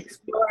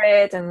explore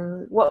it,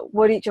 and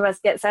what each of us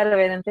gets out of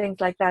it, and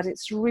things like that.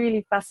 It's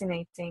really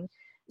fascinating.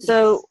 Yes.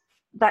 So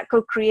that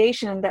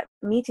co-creation and that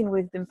meeting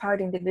with the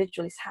empowered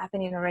individual is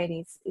happening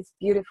already. It's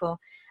beautiful.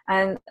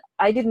 And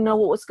I didn't know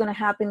what was going to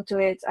happen to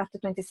it after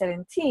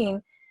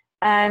 2017.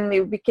 And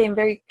it became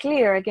very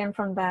clear, again,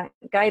 from that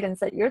guidance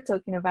that you're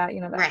talking about,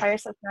 that higher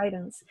self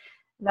guidance,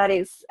 that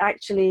is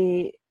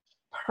actually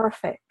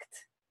perfect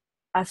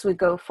as we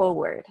go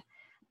forward.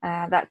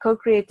 That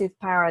co-creative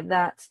power,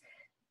 that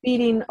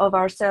feeding of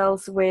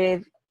ourselves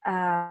with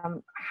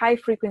high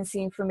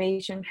frequency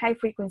information, high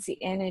frequency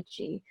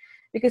energy.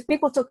 Because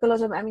people talk a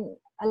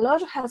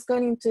lot has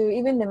gone into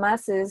even the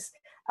masses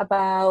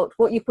about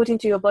what you put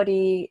into your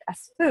body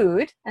as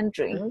food and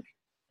drink.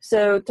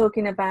 So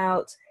talking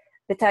about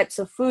the types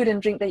of food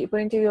and drink that you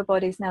put into your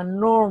body is now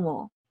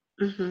normal.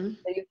 Mm-hmm.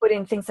 So you put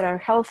in things that are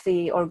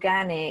healthy,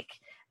 organic,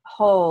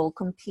 whole,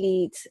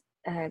 complete,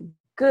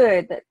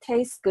 good, that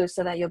taste good,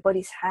 so that your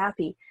body's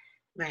happy.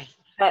 Right.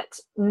 But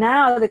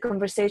now the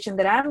conversation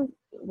that I'm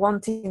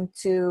wanting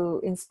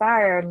to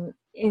inspire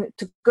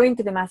to go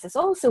into the masses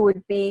also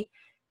would be,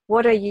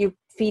 what are you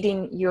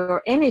feeding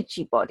your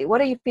energy body?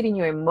 What are you feeding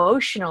your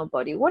emotional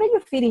body? What are you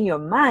feeding your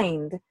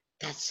mind?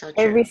 That's so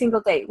true. Every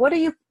single day. What are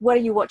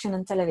you watching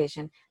on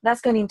television?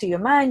 That's going into your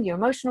mind, your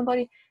emotional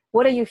body.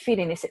 What are you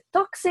feeding? Is it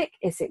toxic?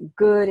 Is it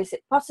good? Is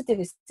it positive?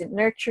 Is it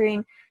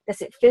nurturing?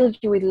 Does it fill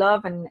you with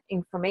love and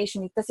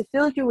information? Does it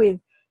fill you with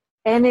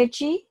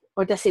energy,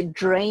 or does it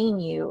drain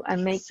you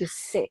and make you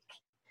sick?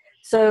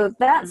 So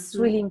that's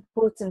really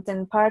important,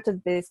 and part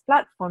of this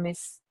platform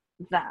is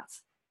that.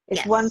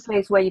 It's one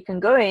place where you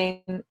can go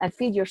in and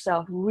feed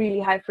yourself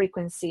really high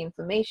frequency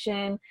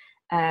information,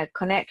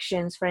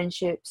 connections,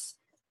 friendships,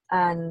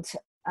 and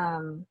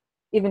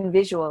even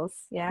visuals.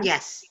 Yeah.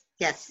 Yes.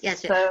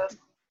 So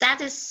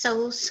that is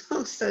so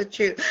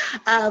true.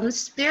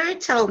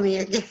 Spirit told me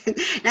again.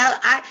 Now,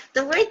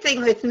 the weird thing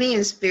with me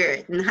and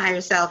Spirit and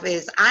higher self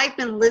is I've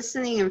been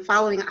listening and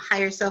following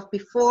higher self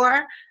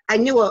before I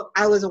knew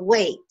I was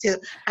awake to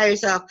higher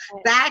self.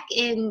 Back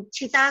in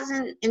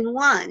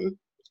 2001,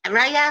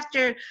 right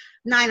after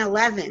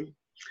 9/11,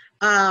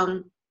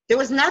 there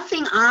was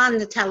nothing on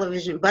the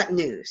television but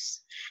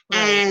news.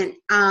 Right.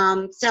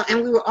 And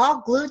we were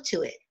all glued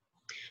to it.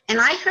 And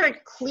I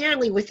heard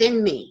clearly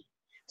within me,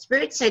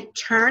 Spirit said,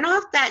 turn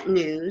off that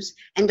news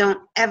and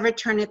don't ever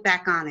turn it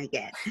back on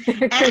again.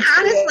 And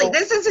honestly,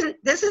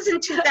 this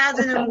isn't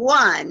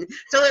 2001.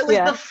 So it was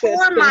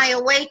before my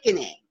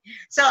awakening.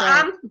 So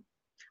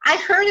I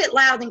heard it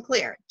loud and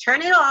clear.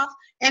 Turn it off.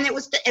 And it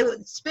was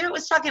Spirit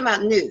was talking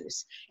about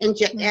news and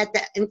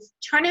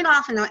turn it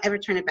off and don't ever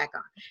turn it back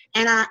on.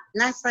 And I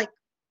was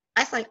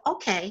like,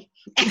 okay.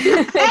 And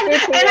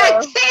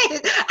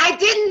I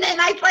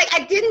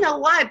didn't know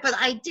why, but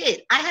I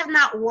did. I have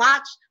not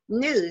watched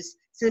news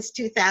since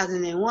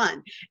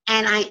 2001.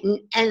 And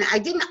I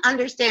didn't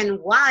understand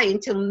why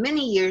until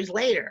many years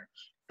later.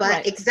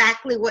 But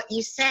exactly what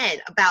you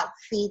said about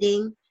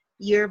feeding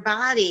your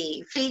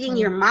body, feeding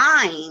your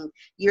mind,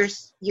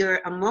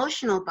 your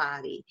emotional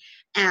body.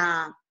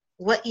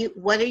 What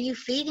are you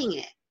feeding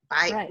it?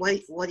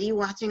 What are you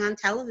watching on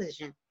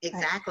television?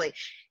 Exactly. Right.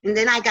 And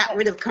then I got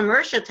rid of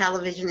commercial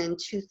television in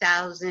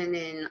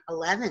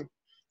 2011.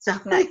 So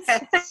nice.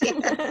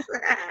 Yes.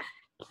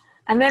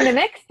 And then the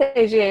next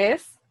stage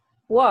is,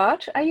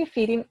 what are you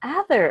feeding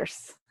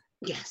others?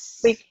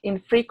 Yes. In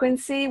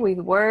frequency, with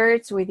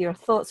words, with your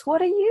thoughts.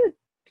 What are you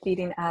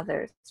feeding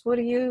others? What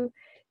are you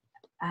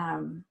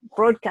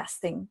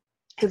broadcasting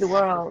to the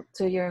world,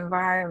 to your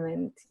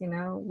environment?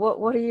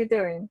 What are you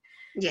doing?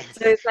 Yes.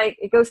 So it's like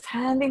it goes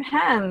hand in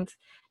hand,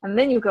 and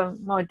then you go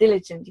more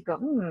diligent. You go,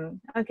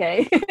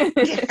 okay.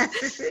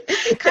 Yes.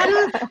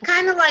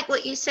 kind of like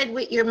what you said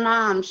with your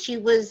mom. She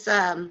was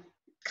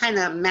kind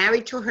of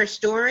married to her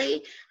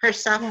story, her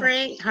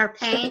suffering, her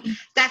pain.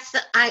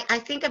 I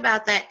think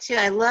about that too.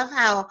 I love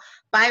how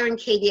Byron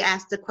Katie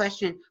asked the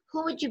question,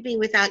 who would you be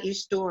without your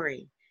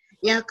story?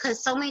 You know,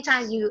 because so many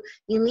times you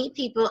meet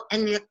people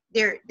and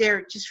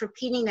they're just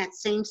repeating that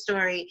same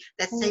story,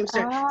 that same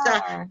story. So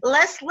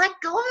let's let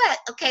go of it.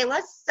 Okay,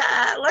 let's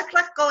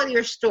let go of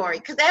your story,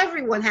 because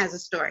everyone has a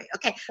story.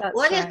 Okay, That's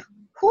what right. if,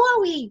 who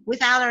are we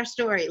without our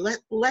story?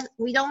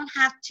 We don't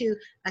have to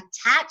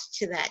attach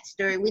to that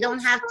story. We don't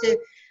have to.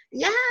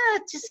 Yeah,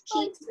 just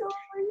keep.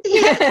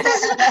 Yes,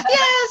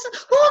 yes.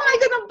 Who am I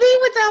gonna be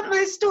without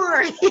my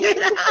story? You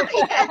know?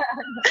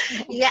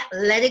 Yeah,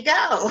 let it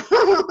go.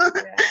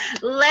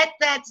 Let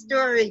that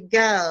story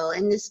go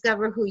and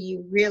discover who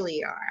you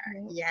really are.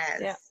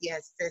 Yes,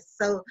 yes.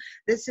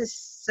 This is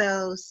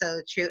so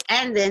true.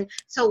 And then,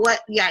 so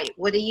what? Yeah,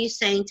 what are you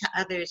saying to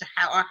others?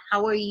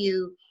 How are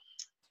you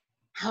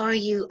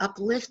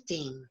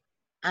uplifting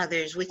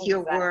others with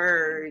your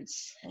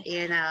words,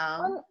 you know?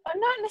 Well,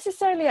 not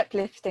necessarily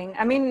uplifting.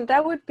 I mean,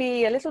 that would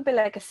be a little bit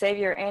like a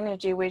savior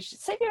energy, which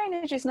savior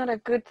energy is not a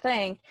good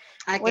thing.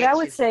 What I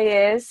would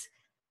say is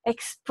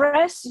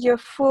express your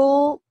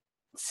full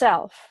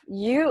self.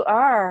 You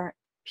are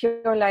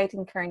pure light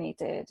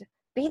incarnated.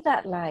 Be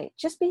that light.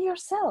 Just be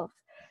yourself.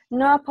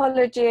 No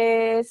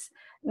apologies,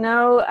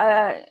 no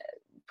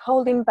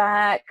holding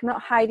back,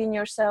 not hiding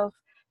yourself.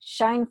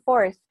 Shine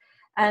forth.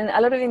 And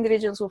a lot of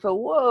individuals will feel,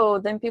 whoa,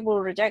 then people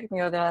will reject me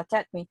or they'll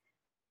attack me.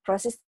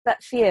 Process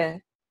that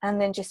fear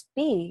and then just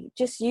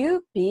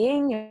you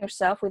being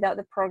yourself without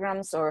the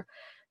programs or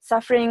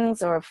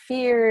sufferings or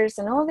fears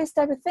and all these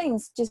type of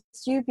things. Just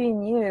you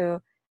being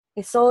you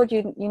is all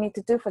you need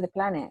to do for the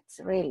planet,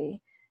 really.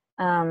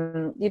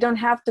 You don't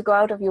have to go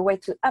out of your way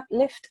to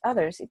uplift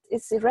others.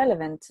 It's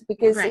irrelevant,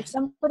 because if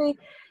somebody,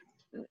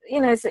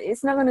 you know,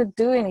 it's not going to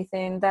do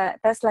anything.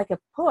 That's like a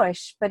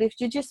push. But if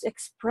you're just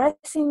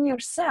expressing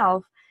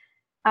yourself,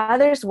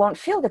 others won't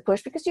feel the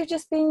push because you're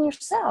just being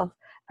yourself.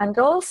 And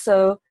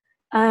also,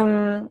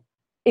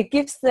 it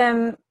gives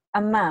them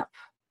a map.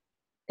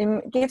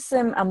 It gives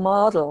them a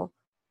model.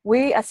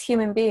 We as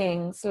human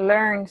beings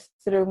learn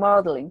through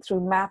modeling,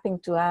 through mapping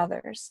to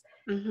others.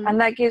 Mm-hmm. And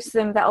that gives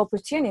them the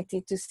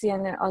opportunity to see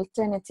an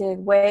alternative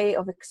way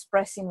of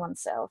expressing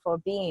oneself or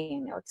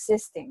being or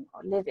existing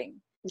or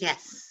living.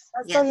 Yes.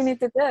 That's all you need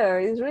to do.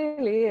 It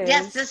really is.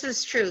 Yes, this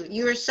is true.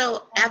 You are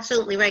so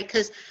absolutely right,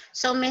 because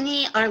so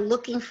many are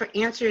looking for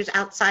answers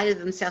outside of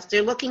themselves.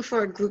 They're looking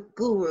for a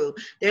guru.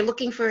 They're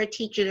looking for a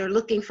teacher. They're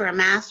looking for a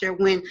master,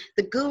 when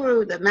the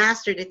guru, the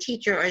master, the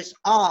teacher is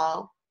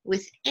all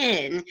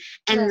within.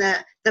 And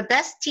the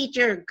best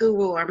teacher,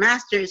 guru, or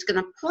master is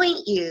going to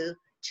point you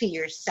to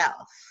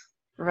yourself.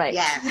 Right.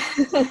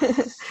 Yes.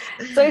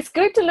 So it's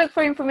good to look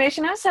for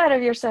information outside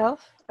of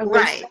yourself.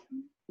 Right.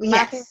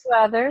 Mapping to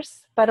others,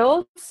 but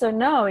also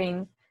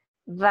knowing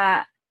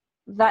that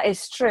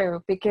is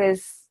true,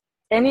 because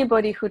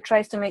anybody who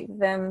tries to make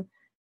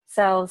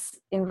themselves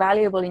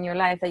invaluable in your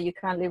life, that you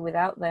can't live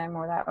without them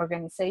or that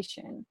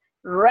organization,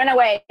 run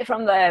away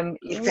from them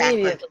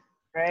immediately.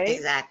 Right?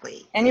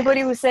 Exactly.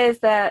 Anybody who says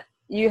that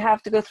you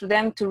have to go through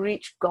them to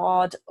reach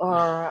God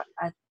or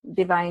a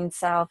divine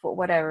self or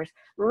whatever,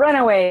 run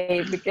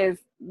away, because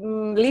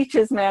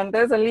leeches, man,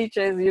 those are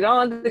leeches. You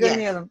don't want to go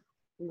near them.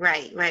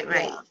 Right.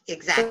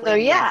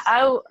 Exactly. So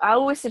I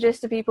always suggest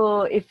to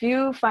people, if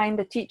you find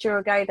a teacher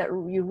or guide that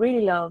you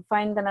really love,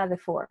 find another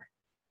 4.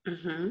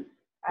 Mm-hmm.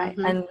 Right?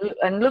 Mm-hmm.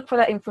 And look for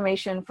that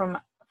information from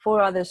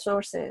 4 other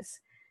sources,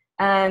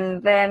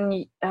 and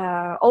then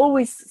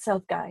always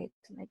self-guide,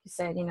 like you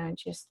said. You know,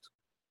 just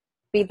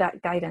be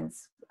that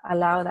guidance.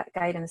 Allow that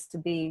guidance to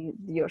be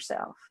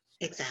yourself.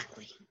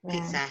 Exactly.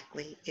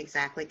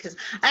 Because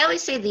I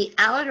always say the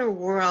outer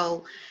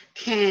world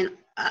can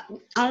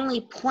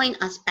only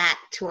point us back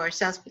to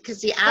ourselves,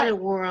 because the outer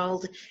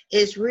world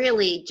is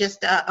really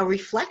just a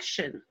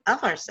reflection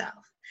of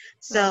ourselves.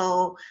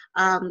 So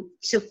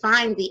to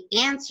find the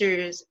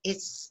answers,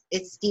 it's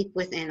deep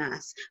within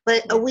us.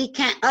 But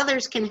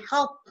others can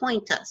help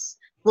point us.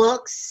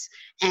 Books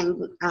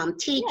and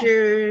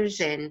teachers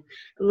and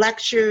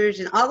lectures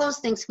and all those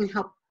things can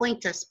help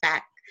point us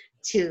back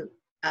to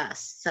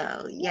us.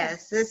 So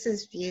yes, this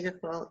is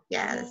beautiful.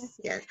 Yes.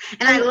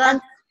 And I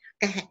love.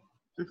 Go ahead.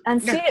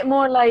 And see it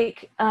more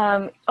like,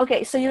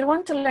 okay, so you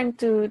want to learn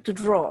to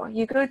draw.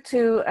 You go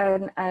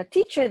to a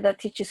teacher that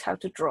teaches how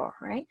to draw,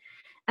 right?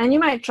 And you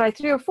might try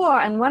 3 or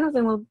 4, and one of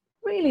them will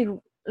really,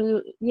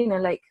 you know,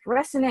 like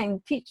resonate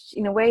and teach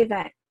in a way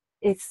that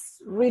it's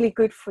really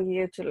good for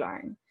you to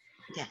learn.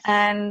 Yes.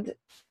 And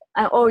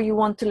or you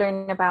want to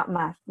learn about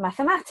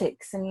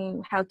mathematics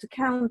and how to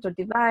count or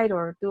divide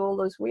or do all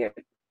those weird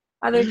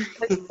other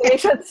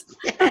calculations.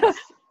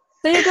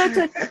 So you go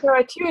to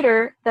a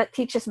tutor that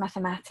teaches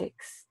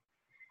mathematics,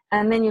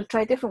 and then you'll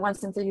try different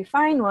ones until you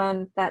find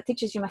one that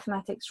teaches you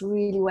mathematics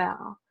really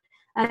well.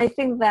 And I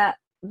think that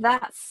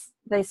that's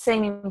the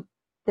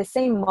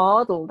same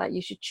model that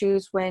you should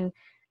choose when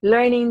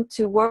learning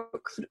to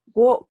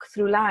walk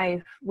through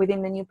life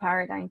within the new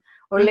paradigm,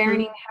 or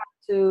learning how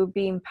to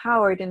be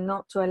empowered and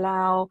not to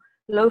allow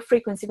low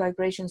frequency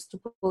vibrations to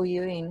pull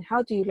you in.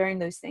 How do you learn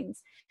those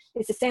things?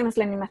 It's the same as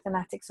learning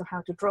mathematics or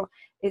how to draw.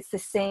 It's the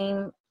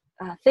same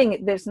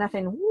thing. There's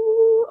nothing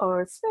woo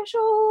or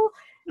special.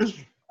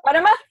 about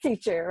a math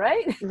teacher,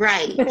 right?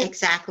 Right,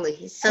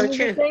 exactly. So And it's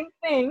true. the same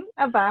thing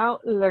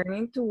about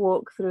learning to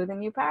walk through the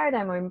new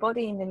paradigm or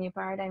embodying the new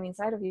paradigm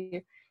inside of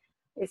you.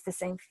 It's the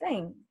same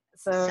thing.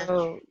 So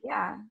So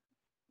yeah,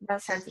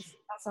 so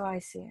that's how I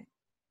see it.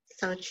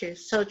 so true.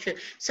 So true.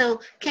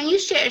 So can you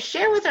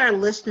share with our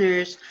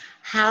listeners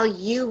how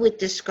you would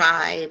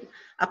describe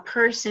a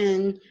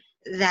person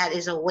that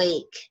is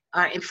awake?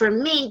 Or, and for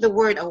me, the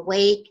word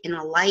awake and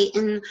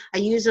enlighten, I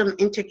use them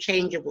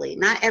interchangeably.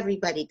 Not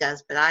everybody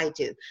does, but I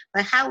do.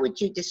 But how would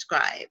you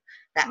describe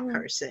that Mm.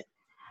 person?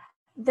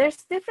 There's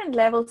different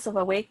levels of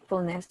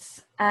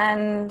awakefulness,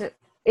 and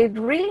it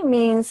really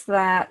means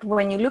that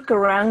when you look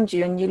around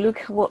you and you look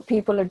at what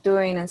people are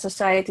doing and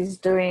society is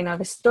doing, or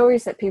the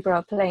stories that people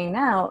are playing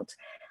out,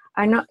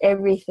 are not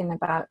everything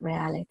about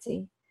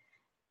reality.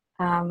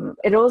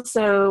 It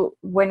also,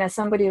 when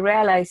somebody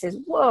realizes,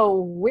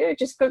 whoa, we're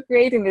just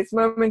co-creating this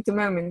moment to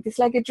moment. It's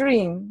like a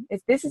dream.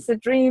 If this is a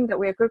dream that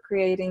we're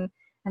co-creating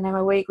and I'm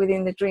awake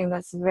within the dream,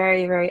 that's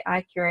very, very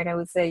accurate. I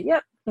would say,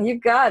 yep, you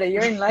got it.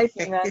 You're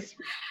enlightening us.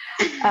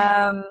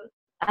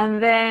 And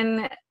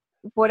then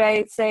what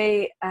I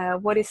say,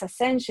 what is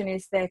ascension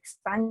is the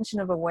expansion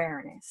of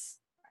awareness.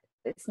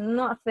 It's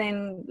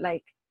nothing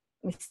like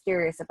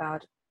mysterious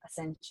about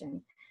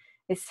ascension.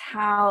 It's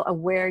how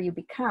aware you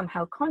become,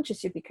 how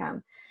conscious you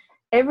become.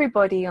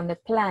 Everybody on the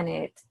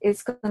planet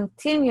is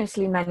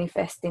continuously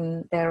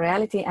manifesting their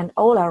reality, and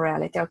all our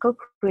reality, our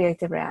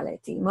co-creative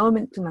reality,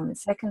 moment to moment,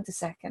 second to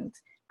second,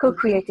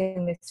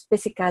 co-creating this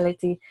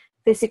physicality,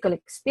 physical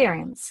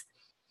experience.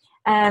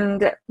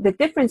 And the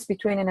difference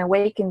between an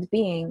awakened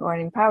being or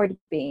an empowered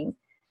being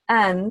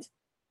and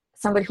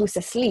somebody who's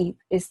asleep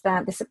is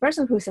that the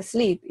person who's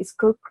asleep is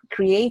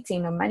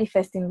co-creating or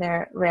manifesting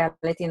their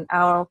reality and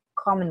our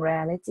common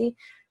reality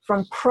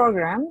from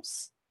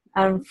programs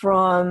and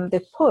from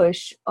the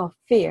push of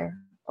fear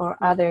or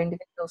other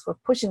individuals who are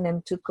pushing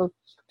them to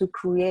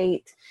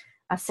create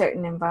a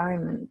certain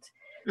environment.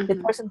 The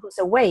person who's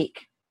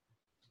awake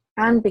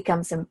and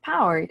becomes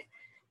empowered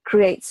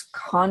creates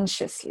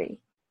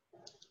consciously.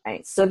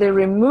 Right. So they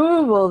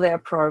remove all their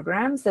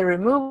programs, they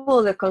remove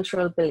all their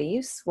cultural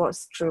beliefs,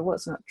 what's true,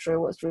 what's not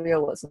true, what's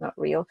real, what's not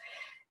real.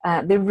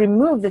 They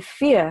remove the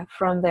fear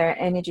from their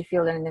energy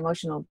field and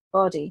emotional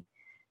body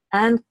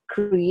and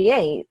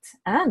create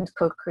and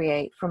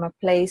co-create from a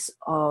place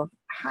of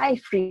high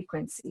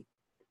frequency,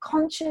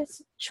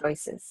 conscious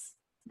choices.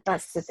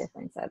 That's the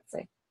difference, I'd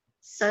say.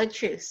 So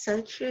true, so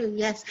true,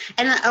 yes.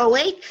 And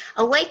Awake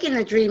in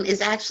the Dream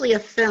is actually a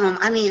film.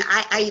 I mean,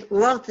 I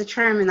love the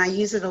term and I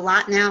use it a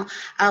lot now,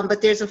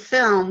 but there's a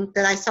film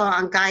that I saw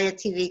on Gaia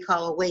TV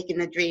called Awake in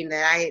the Dream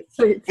that I,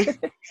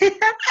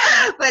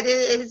 but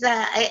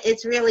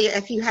it's really,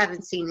 if you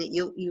haven't seen it,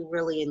 you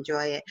really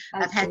enjoy it.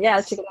 I'll check it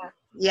out.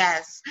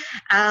 Yes,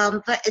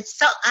 but it's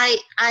so, I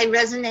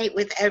resonate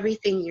with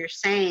everything you're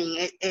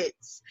saying.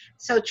 It's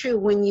so true.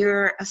 When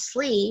you're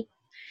asleep,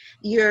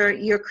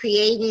 you're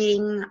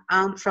creating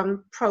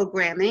from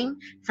programming,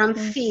 from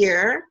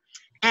fear,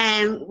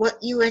 and what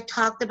you had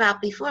talked about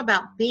before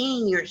about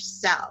being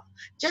yourself,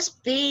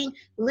 just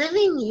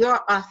living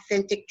your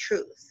authentic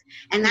truth.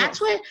 And that's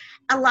what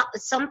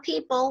some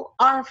people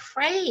are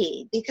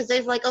afraid, because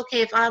they're like,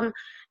 okay, if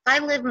I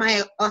live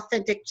my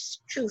authentic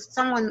truth,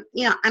 someone,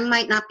 I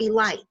might not be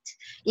liked,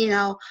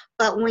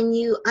 but when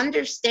you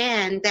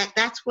understand that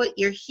that's what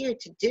you're here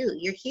to do,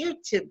 you're here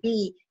to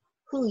be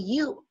who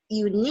you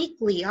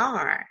uniquely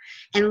are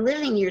and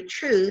living your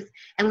truth.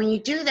 And when you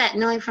do that,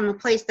 knowing from a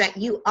place that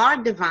you are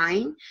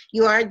divine,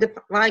 you are a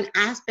divine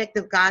aspect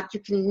of God, you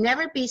can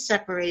never be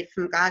separated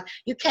from God,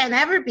 you can't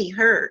ever be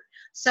hurt.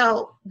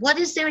 So what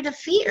is there to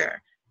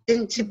fear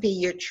than to be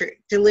your truth,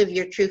 to live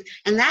your truth?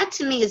 And that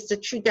to me is the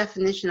true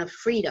definition of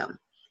freedom,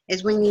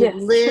 is when you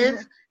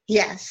live,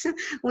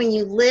 when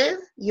you live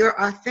your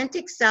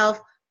authentic self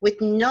with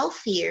no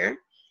fear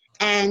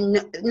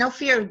and no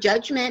fear of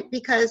judgment,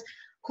 because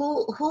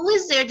who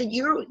is there that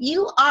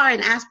you are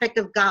an aspect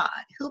of God?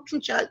 Who can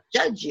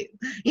judge you?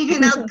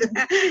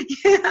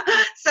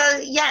 So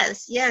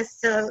yes,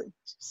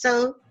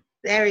 so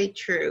very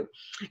true.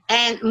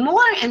 And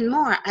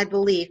more, I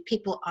believe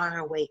people are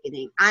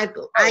awakening.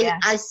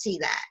 I see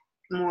that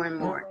more and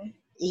more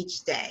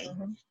each day.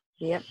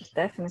 Yep,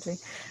 definitely.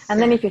 And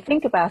then if you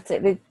think about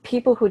it, the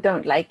people who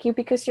don't like you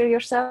because you're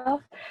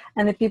yourself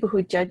and the people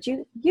who judge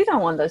you, you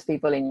don't want those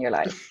people in your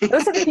life.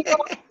 Those are the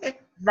people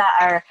that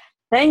are,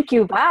 thank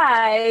you,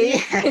 bye.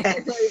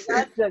 Yes.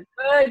 That's a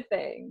good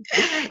thing.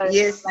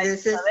 Yes, so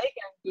they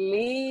can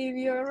leave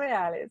your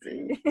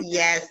reality.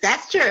 Yes,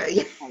 that's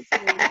true.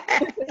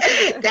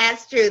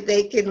 That's true.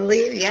 They can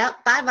leave.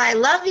 Yep. Bye.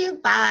 Love you.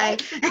 Bye.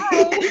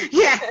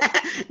 Yeah.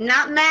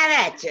 Not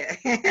mad at you.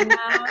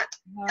 No.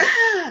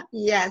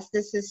 Yes,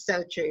 this is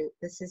so true.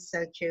 This is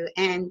so true.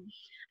 And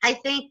I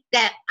think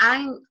that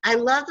I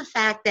love the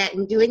fact that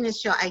in doing this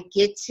show, I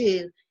get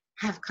to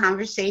have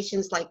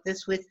conversations like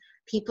this with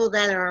people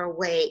that are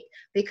awake,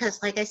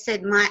 because like I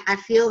said, I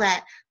feel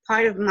that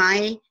part of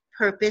my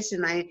purpose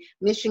and my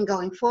mission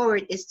going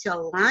forward is to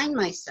align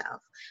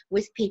myself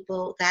with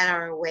people that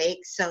are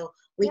awake. So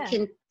We Yeah.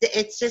 can,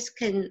 it's just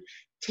can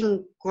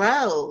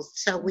grow,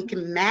 so we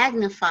can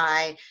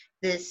magnify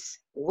this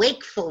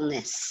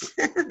wakefulness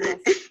Yes.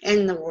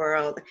 in the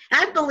world.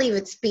 I believe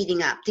it's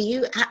speeding up. Do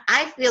you?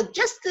 I feel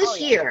just this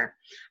year,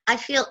 I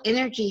feel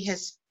energy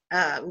has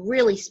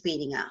really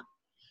speeding up.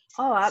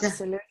 Oh, So,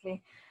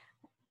 absolutely.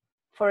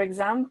 For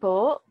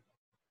example,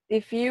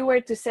 if you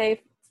were to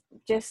say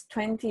just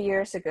 20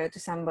 years ago to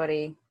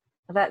somebody,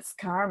 that's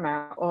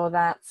karma, or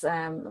that's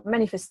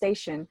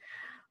manifestation,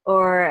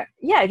 or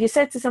if you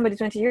said to somebody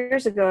 20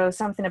 years ago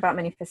something about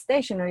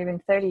manifestation, or even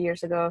 30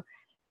 years ago,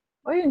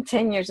 or even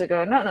 10 years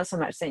ago, not so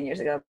much 10 years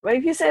ago, but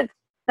if you said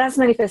that's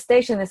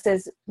manifestation, it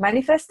says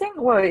manifesting,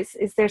 well, is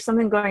there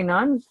something going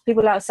on?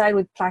 People outside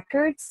with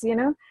placards,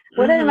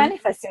 what are they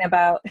manifesting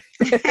about?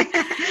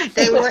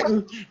 They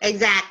wouldn't,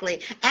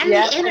 exactly. And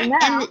Yeah, the but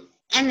now,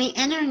 and the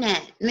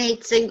internet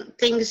makes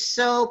things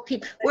so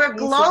people. We're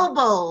easier.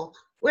 global.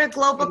 We're a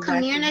global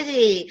Exactly.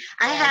 community.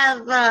 I Yes,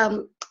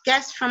 have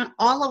guests from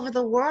all over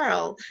the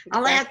world.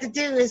 All I have to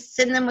exactly. do is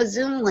send them a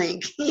Zoom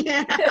link.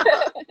 This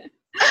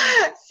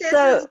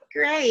So is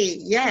great.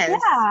 Yes.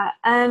 yeah,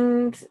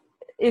 and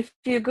if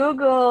you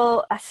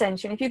Google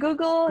Ascension, if you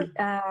Google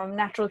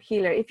natural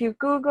healer, if you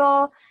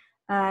Google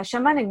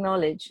shamanic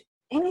knowledge,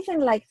 anything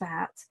like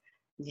that,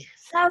 Yes.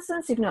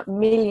 thousands, if not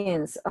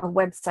millions, of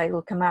websites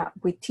will come out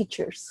with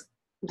teachers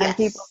and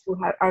people Yes.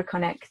 who are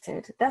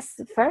connected. That's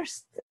the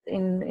first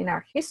in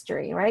our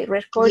history, right?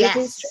 Recorded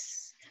history.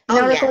 Yes.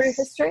 No Oh, recorded yes.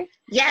 history.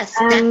 Yes,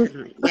 And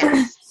definitely.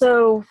 Yes.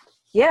 so,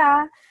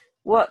 yeah,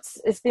 what's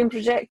is being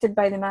projected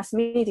by the mass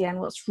media and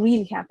what's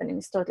really happening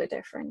is totally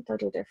different.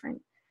 Totally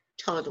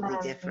Um,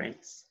 different.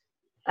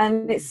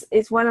 and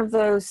it's one of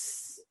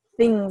those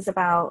things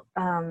about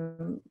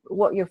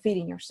what you're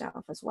feeding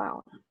yourself as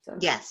well. So.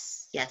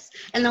 Yes, yes.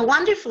 And the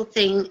wonderful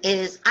thing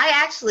is I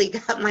actually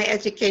got my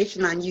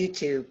education on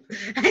YouTube.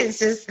 It's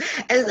just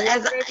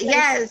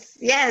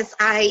yes,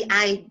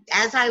 I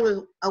as I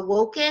was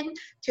awoken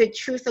to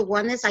truth of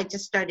oneness, I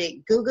just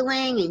started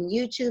Googling and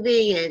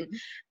YouTubing, and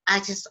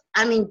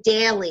I mean,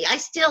 daily. I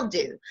still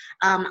do.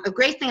 A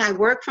great thing, I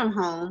work from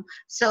home.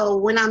 So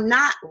when I'm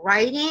not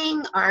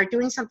writing or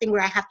doing something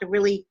where I have to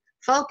really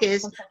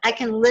focus, I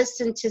can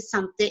listen to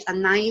something, a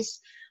nice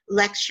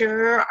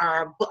lecture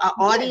or an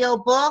audio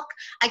book.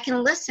 I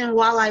can listen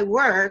while I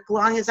work,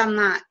 long as I'm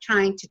not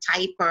trying to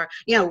type or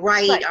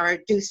write or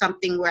do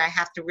something where I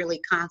have to really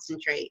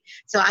concentrate.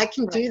 So I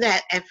can do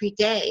that every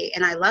day,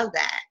 and I love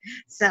that.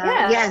 So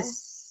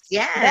yes.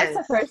 That's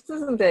the first,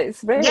 isn't it?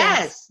 It's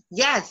brilliant.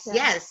 Yes.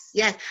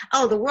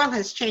 Oh, the world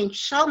has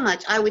changed so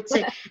much. I would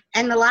say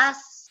in the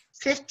last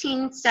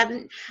 15,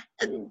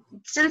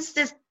 since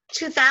this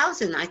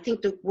 2000, I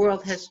think the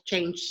world has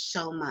changed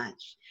so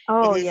much.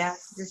 Oh,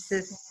 yes. This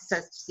is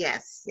such,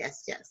 yes.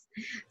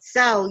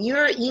 So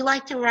you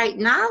like to write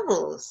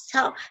novels.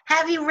 So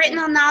have you written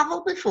a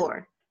novel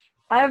before?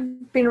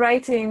 I've been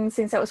writing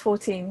since I was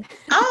 14.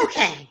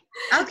 Okay.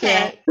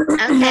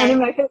 I'm in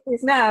my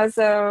 50s now,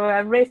 so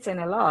I've written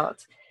a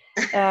lot.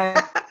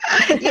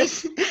 You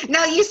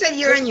said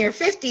you're in your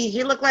 50s.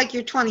 You look like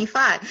you're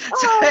 25.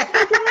 Oh, thank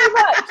you very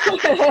much.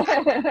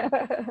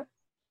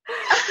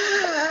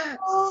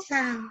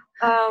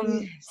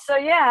 So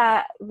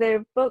yeah,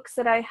 the books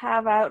that I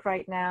have out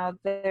right now,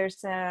 there's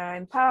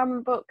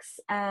empowerment books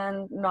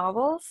and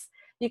novels.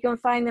 You can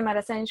find them at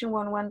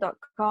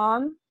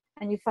Ascension101.com,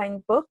 and you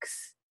find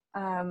books,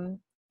 and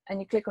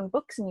you click on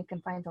books and you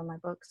can find all my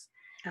books.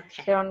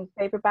 Okay. They're on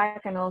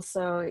paperback and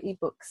also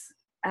ebooks.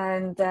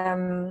 And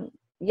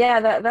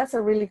that's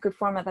a really good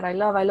format that I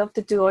love. I love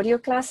to do audio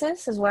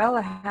classes as well.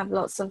 I have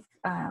lots of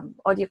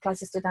audio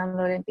classes to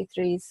download,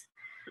 MP3s.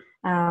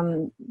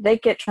 They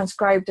get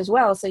transcribed as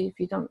well, so if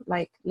you don't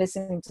like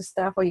listening to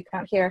stuff or you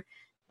can't hear,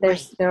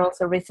 they're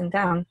also written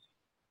down.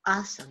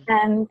 Awesome.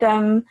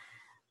 And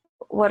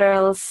what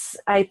else?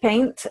 I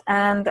paint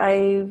and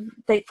I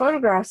take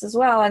photographs as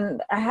well,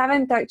 and I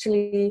haven't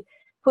actually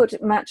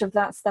put much of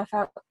that stuff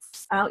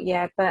out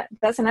yet, but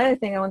that's another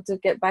thing I want to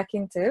get back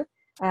into,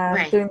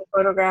 doing the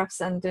photographs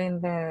and doing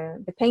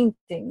the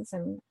paintings,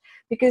 and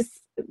because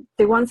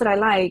the ones that I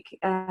like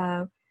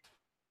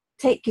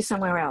take you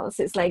somewhere else.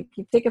 It's like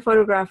you take a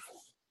photograph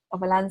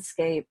of a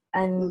landscape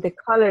and the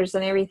colors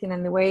and everything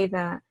and the way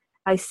that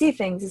I see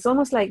things, it's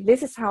almost like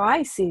this is how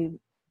I see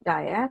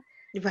Gaia,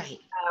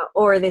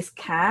 or this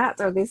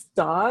cat or this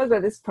dog or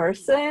this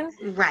person,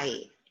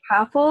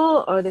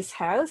 couple or this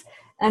house,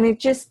 and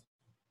it's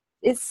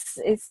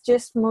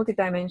just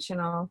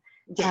multidimensional.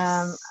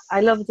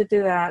 I love to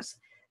do that.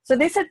 So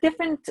these are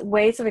different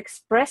ways of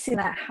expressing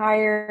that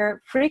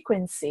higher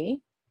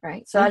frequency,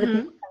 right? So other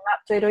people can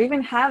map to it or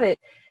even have it.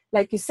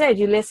 Like you said,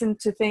 you listen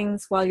to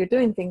things while you're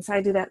doing things. I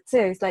do that too.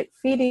 It's like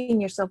feeding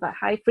yourself that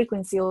high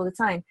frequency all the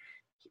time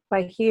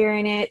by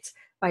hearing it,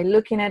 by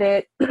looking at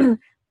it,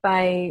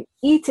 by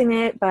eating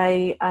it,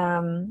 by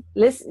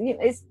listening.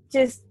 It's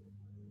just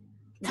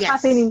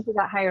tapping into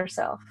that higher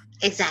self.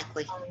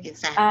 Exactly.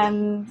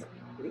 And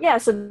yeah,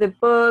 so the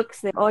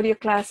books, the audio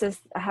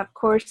classes, I have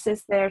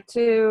courses there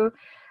too.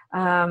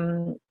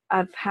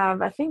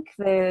 I think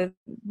the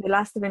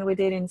last event we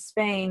did in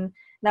Spain,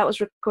 that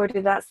was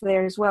recorded, that's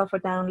there as well for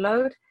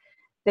download.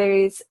 There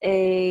is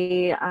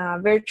a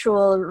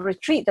virtual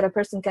retreat that a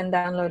person can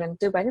download and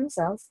do by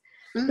themselves.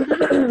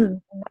 Mm-hmm.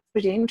 That's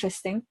pretty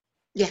interesting.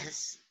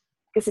 Yes.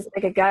 Because it's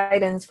like a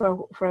guidance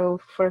for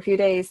a few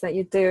days that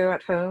you do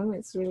at home.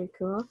 It's really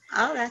cool.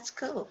 Oh, that's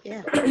cool.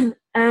 Yeah.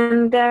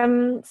 And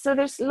so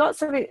there's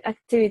lots of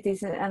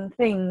activities and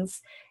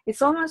things.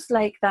 It's almost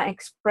like that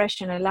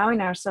expression, allowing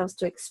ourselves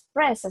to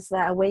express as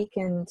that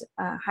awakened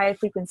higher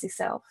frequency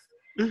self.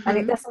 Mm-hmm. And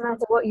it doesn't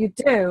matter what you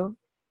do,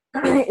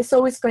 it's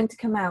always going to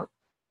come out.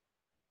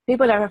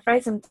 People are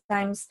afraid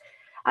sometimes.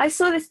 I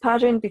saw this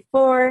pattern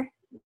before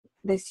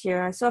this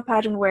year. I saw a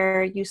pattern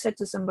where you said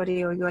to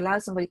somebody, or you allow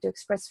somebody to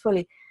express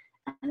fully,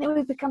 and it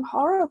would become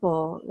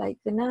horrible, like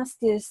the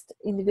nastiest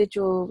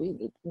individual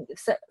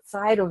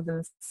side of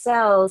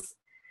themselves.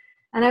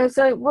 And I was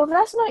like, well,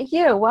 that's not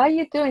you. Why are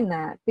you doing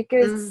that?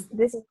 Because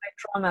this is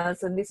my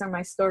traumas, and these are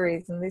my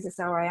stories, and this is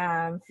how I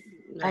am.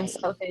 Right. I'm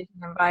selfish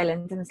and I'm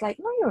violent. And it's like,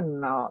 no, you're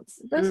not.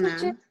 Those are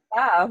just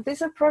stuff.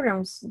 These are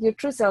programs. Your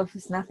true self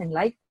is nothing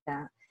like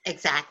that.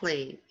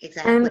 Exactly.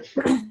 And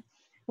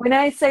when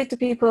I say to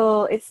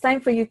people, it's time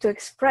for you to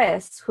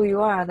express who you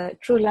are, the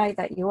true light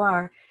that you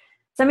are,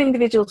 some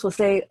individuals will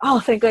say, oh,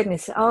 thank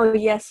goodness. Oh,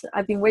 yes,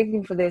 I've been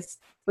waiting for this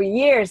for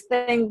years.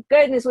 Thank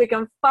goodness we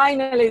can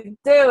finally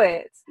do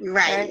it.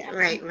 Right.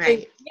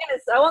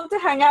 Yes, I want to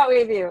hang out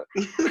with you.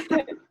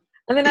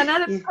 And then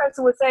another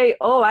person would say,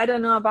 oh, I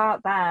don't know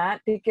about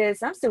that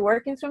because I'm still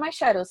working through my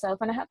shadow self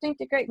and I have to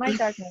integrate my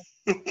darkness.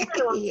 I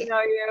don't want to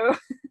know you.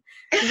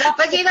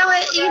 But you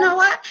know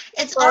what?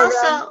 It's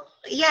also,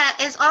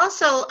 it's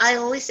also, I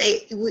always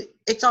say,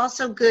 it's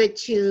also good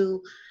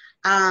to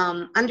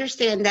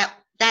understand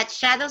that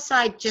shadow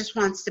side just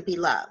wants to be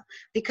loved,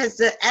 because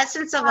the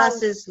essence of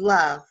us is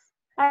love.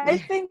 I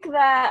think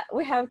that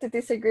we have to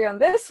disagree on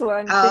this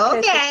one. Oh,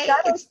 because okay. The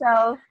shadow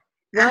self,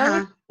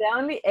 the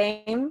only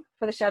aim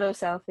for the shadow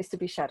self is to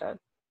be shadowed,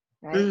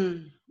 right?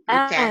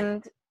 Okay.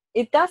 And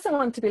it doesn't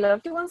want to be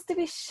loved. It wants to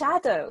be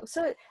shadow.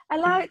 So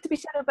allow it to be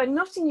shadow, but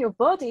not in your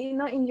body,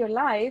 not in your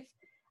life.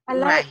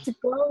 Allow it to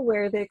go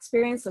where the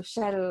experience of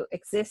shadow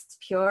exists,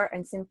 pure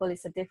and simple.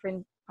 It's a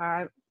different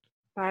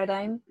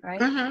paradigm,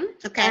 right?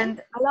 Okay.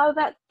 And allow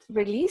that to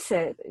release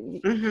it.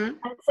 And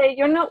say,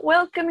 you're not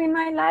welcome in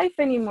my life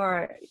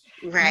anymore.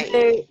 Right.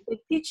 The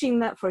teaching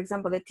that, for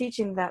example, the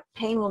teaching that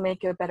pain will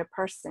make you a better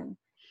person.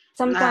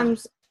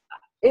 Sometimes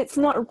it's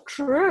not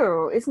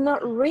true. It's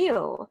not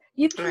real.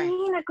 You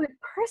became a good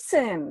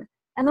person.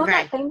 And all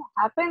that thing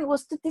that happened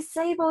was to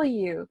disable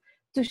you,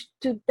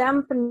 to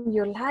dampen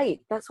your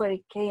light. That's what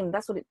it came.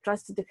 That's what it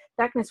tries to do.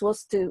 Darkness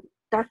was to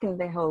darken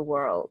the whole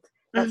world.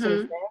 That's what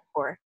it's there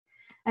for.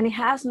 And it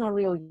has no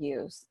real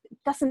use. It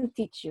doesn't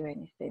teach you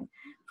anything.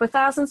 For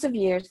thousands of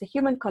years, the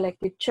human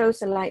collective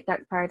chose a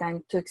light-dark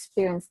paradigm to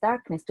experience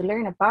darkness, to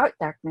learn about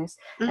darkness,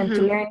 and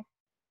to learn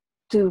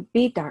to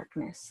be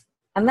darkness.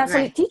 And that's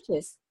what it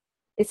teaches.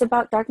 It's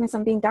about darkness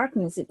and being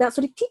darkness. That's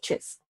what it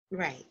teaches.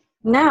 Right.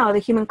 Now, the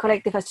human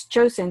collective has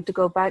chosen to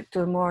go back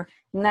to a more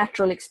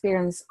natural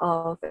experience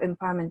of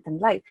empowerment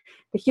and light.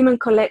 The human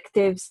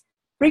collective's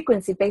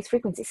base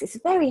frequencies,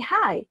 is very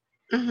high.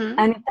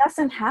 And it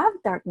doesn't have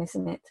darkness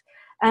in it.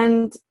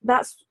 And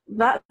that's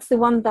the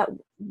one that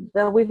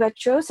we've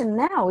chosen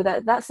now.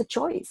 That's a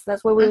choice.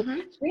 That's why we're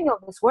doing all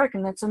this work,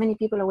 and that so many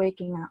people are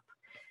waking up.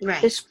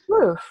 Right. There's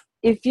proof.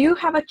 If you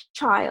have a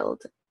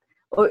child,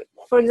 or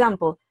for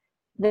example,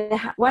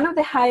 one of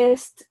the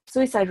highest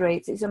suicide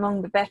rates is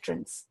among the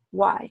veterans.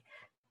 Why?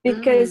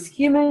 Because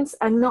humans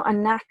are not a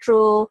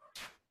natural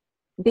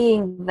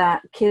being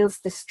that kills,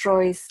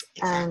 destroys,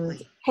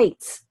 and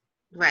hates.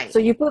 Right. So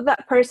you put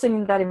that person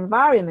in that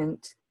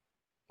environment,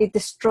 it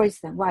destroys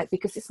them. Why?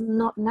 Because it's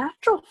not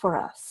natural for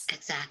us.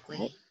 Exactly.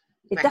 Right?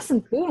 It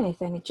doesn't do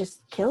anything. It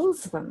just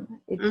kills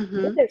them. It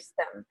withers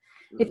them.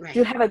 If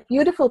you have a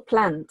beautiful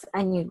plant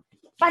and you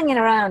bang it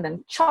around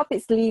and chop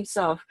its leaves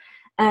off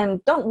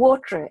and don't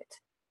water it,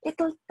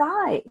 it'll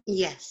die.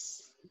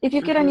 Yes. If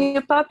you get a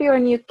new puppy or a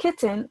new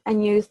kitten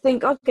and you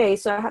think, okay,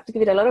 so I have to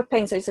give it a lot of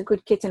pain so it's a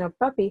good kitten or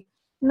puppy,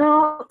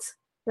 not.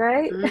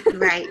 Right?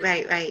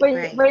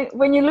 Right.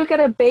 When you look at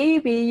a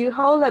baby, you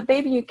hold that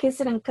baby, you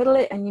kiss it and cuddle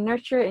it and you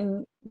nurture it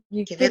and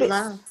you give it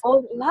love.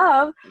 All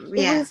love,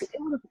 it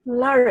will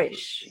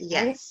flourish.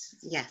 Yes,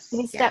 right? yes.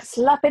 You start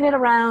slapping it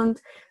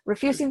around,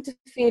 refusing to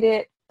feed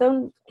it,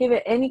 don't give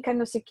it any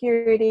kind of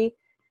security,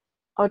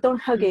 or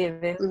don't hug it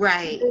even.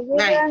 Right.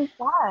 They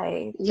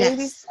die. Yes.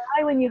 Babies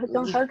die when you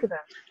don't hug them.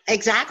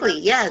 Exactly.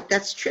 Yeah,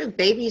 that's true.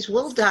 Babies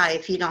will die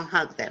if you don't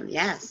hug them.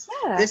 Yes.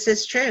 Yeah. This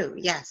is true.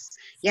 Yes.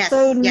 Yes.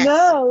 So yes.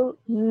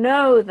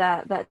 know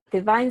that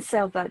divine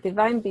self, that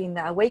divine being,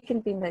 that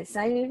awakened being that is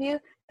inside of you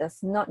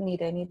does not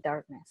need any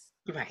darkness.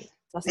 Right.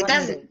 It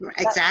doesn't.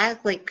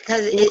 Exactly.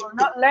 Because you will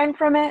not learn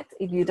from it.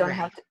 If you don't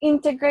have to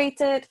integrate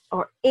it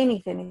or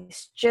anything,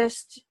 it's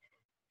just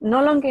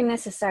no longer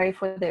necessary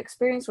for the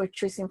experience we're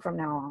choosing from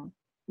now on.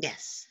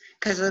 Yes.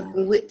 Because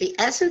the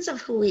essence of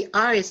who we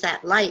are is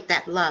that light,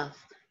 that love.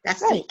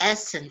 That's Right. the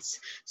essence.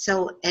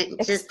 So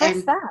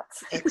express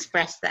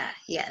that.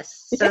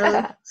 Yes.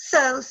 Yeah.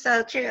 So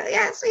true.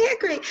 Yes, we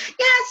agree.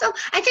 Yeah. So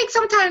I think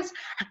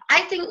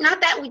not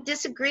that we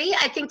disagree.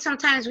 I think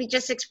sometimes we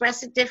just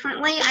express it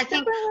differently. I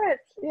think.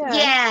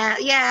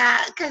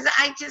 Yeah. Because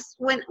I just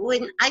when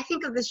I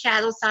think of the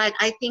shadow side,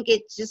 I think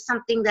it's just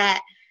something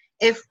that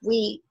if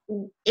we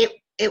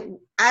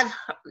I've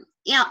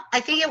I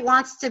think it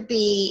wants to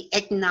be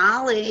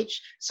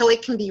acknowledged so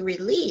it can be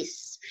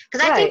released.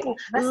 Because I think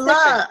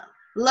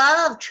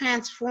love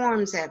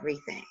transforms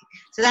everything.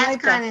 So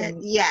that's kind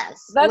of,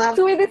 yes. That's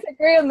we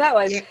disagree on that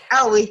one. Yeah.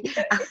 Oh,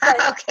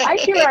 okay. I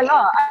hear a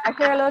lot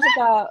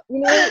about,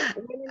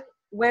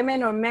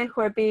 women or men who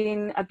are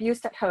being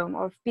abused at home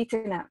or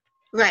beaten up.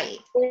 Right.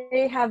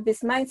 They have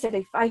this mindset,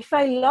 if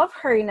I love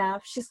her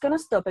enough, she's going to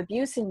stop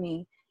abusing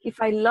me.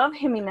 If I love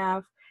him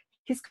enough,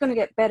 he's going to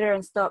get better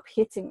and stop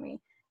hitting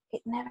me.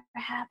 It never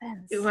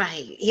happens.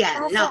 Right.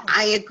 Yeah. No,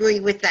 I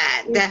agree with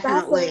that.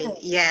 Definitely.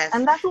 Yes.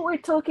 And that's what we're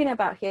talking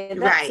about here.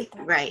 Right.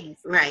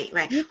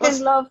 You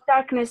can love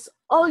darkness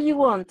all you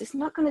want. It's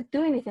not going to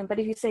do anything. But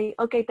if you say,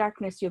 okay,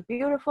 darkness, you're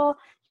beautiful,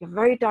 you're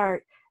very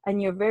dark,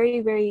 and you're very,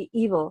 very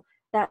evil,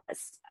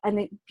 that's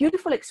a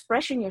beautiful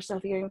expression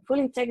yourself. You're in full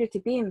integrity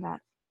being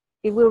that.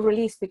 It will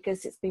release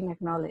because it's been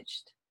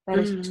acknowledged. That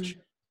is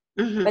true.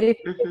 Mm-hmm. But if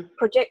you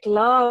project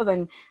love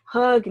and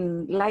hug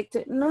and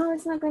no,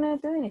 it's not going to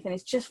do anything.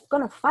 It's just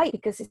going to fight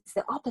because it's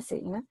the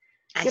opposite,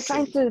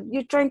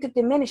 You're trying to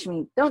diminish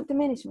me. Don't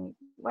diminish me.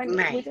 Why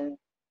right.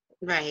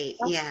 Right.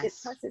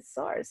 Yes. That's its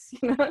source,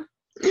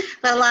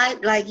 But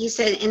like you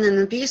said, in an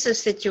abusive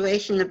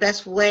situation, the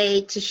best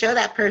way to show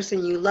that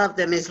person you love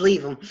them is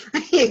leave them.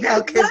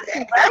 Exactly.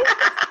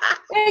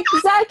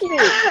 Exactly.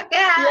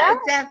 Yeah,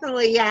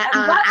 definitely. Yeah.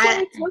 And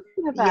that's what we're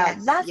talking about.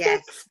 Yes, that's the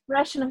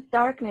expression of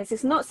darkness.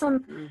 It's not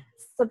some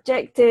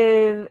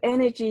subjective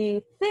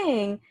energy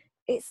thing.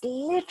 It's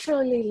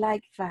literally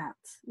like that.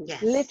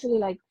 Yes. Literally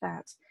like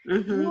that.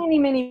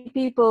 Mm-hmm. Many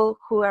people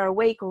who are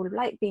awake or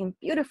like being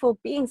beautiful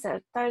beings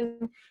that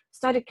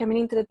started coming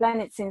into the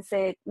planet since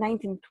the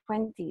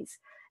 1920s,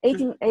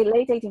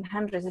 late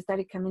 1800s, they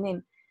started coming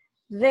in.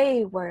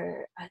 They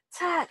were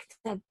attacked,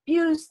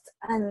 abused,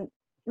 and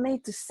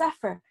made to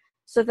suffer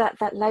so that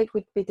light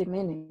would be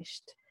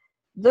diminished.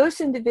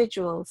 Those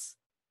individuals,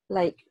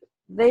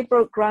 they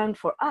broke ground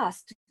for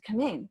us to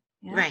come in.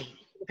 Yeah? Right.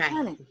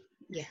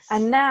 Yes.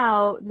 And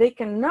now they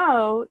can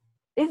know,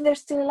 if they're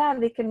still alive,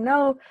 they can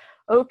know,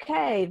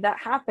 okay, that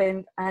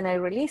happened and I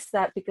released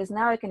that because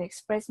now I can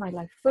express my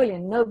life fully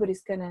and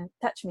nobody's going to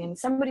touch me. And if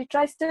somebody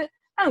tries to,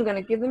 I'm going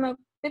to give them a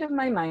bit of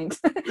my mind.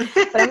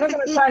 But I'm not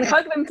going to try and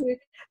hug them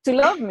to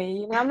love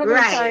me. I'm not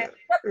going to try and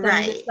accept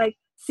them. Just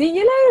see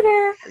you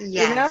later.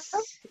 Yes.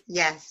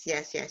 Yes.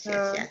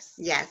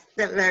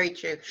 That's very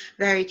true.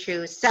 Very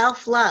true.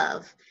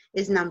 Self-love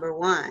is number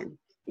one.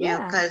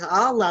 Because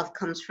all love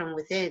comes from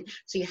within.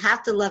 So you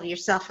have to love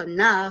yourself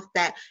enough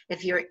that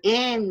if you're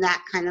in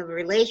that kind of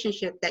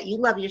relationship, that you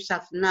love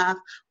yourself enough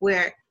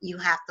where you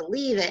have to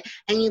leave it,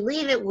 and you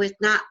leave it with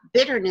not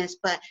bitterness,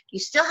 but you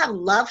still have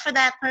love for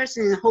that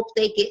person and hope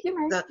they get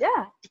the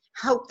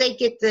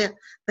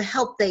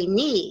help they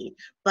need.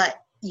 But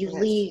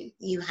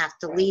you have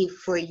to leave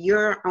for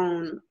your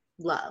own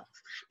love,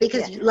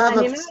 because love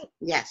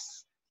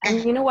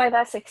And you know why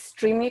that's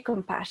extremely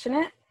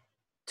compassionate?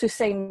 To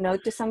say no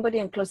to somebody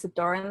and close the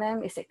door on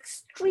them is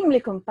extremely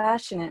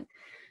compassionate,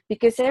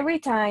 because every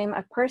time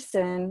a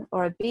person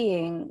or a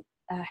being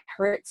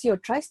hurts you or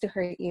tries to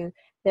hurt you,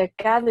 they're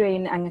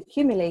gathering and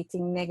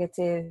accumulating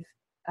negative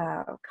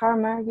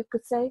karma, you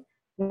could say,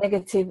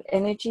 negative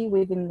energy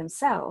within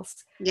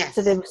themselves. Yes.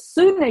 So the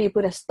sooner you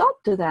put a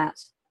stop to that,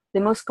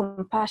 the most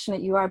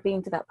compassionate you are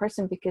being to that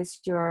person, because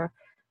you're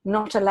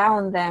not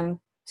allowing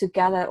them to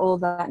gather all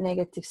that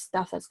negative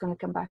stuff that's going to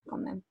come back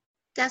on them.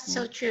 That's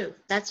so true.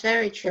 That's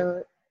very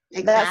true. So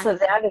exactly. That's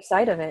the other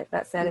side of it.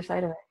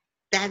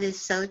 That is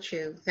so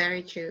true.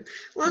 Very true.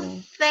 Well,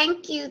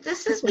 thank you.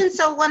 This has been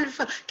so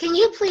wonderful. Can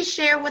you please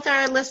share with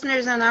our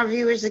listeners and our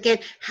viewers again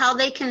how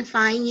they can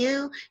find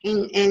you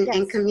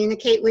and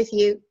communicate with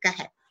you? Go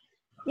ahead.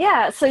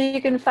 Yeah, so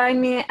you can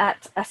find me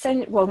at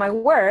my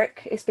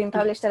work is being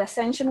published at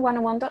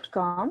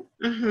Ascension101.com,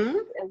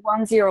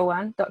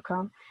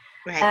 101.com.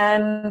 Right.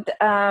 And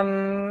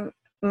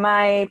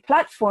my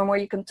platform where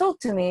you can talk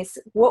to me is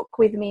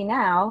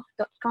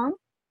walkwithmenow.com.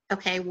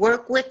 Okay,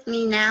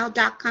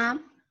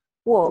 workwithmenow.com.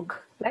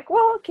 Walk, like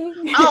walking.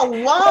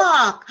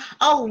 Walk.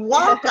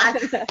 Walk.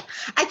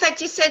 I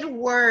thought you said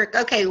work.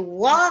 Okay,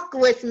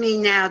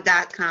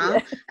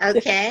 walkwithmenow.com.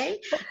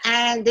 Okay,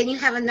 and then you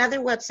have another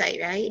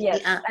website, right? Yes,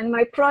 and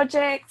my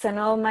projects and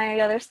all my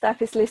other stuff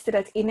is listed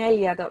at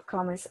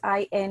Inelia.com. It's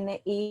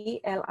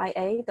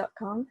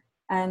Inelia.com.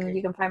 And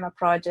you can find my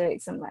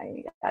projects and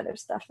my other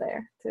stuff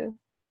there too.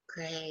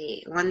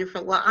 Great.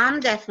 Wonderful. Well, I'm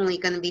definitely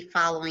going to be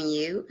following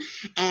you.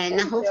 And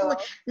hopefully,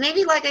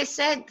 maybe like I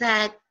said,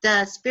 that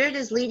Spirit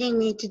is leading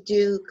me to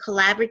do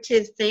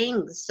collaborative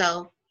things.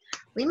 So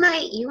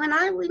You and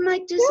I, we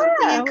might do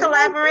something in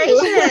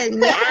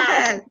collaboration.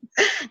 Yeah.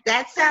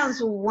 That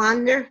sounds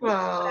wonderful.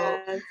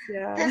 Yes,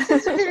 yeah. This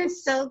has been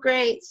so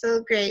great,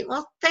 so great.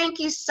 Well, thank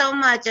you so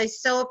much. I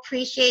so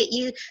appreciate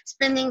you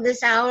spending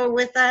this hour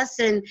with us,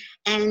 and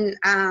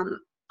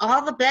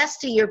all the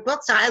best to your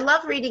books. I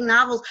love reading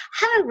novels.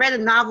 I haven't read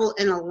a novel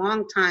in a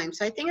long time,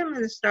 so I think I'm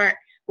going to start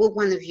with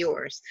one of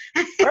yours.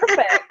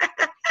 Perfect.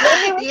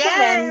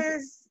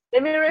 Yes.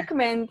 Let me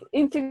recommend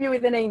Interview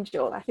with an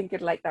Angel. I think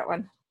you'd like that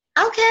one.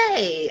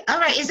 Okay. All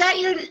right. Is that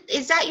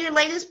your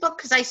latest book?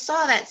 Because I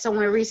saw that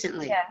somewhere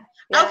recently. Yeah.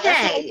 Okay.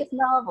 That's my latest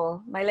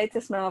novel. My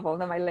latest novel,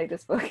 not my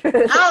latest book.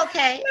 Oh,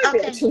 okay.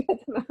 Okay. Actually,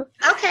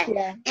 Okay.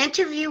 Yeah.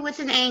 Interview with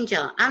an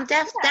Angel. I'm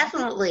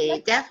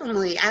definitely.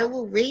 I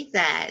will read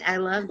that. I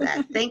love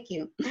that. Thank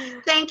you.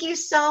 Thank you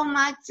so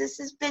much. This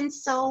has been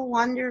so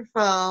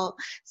wonderful.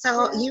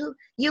 So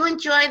you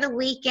enjoy the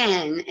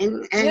weekend,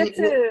 and You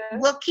too.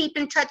 we'll keep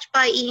in touch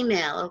by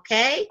email.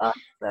 Okay.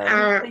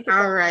 Awesome.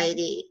 All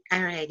righty.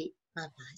 Bye bye.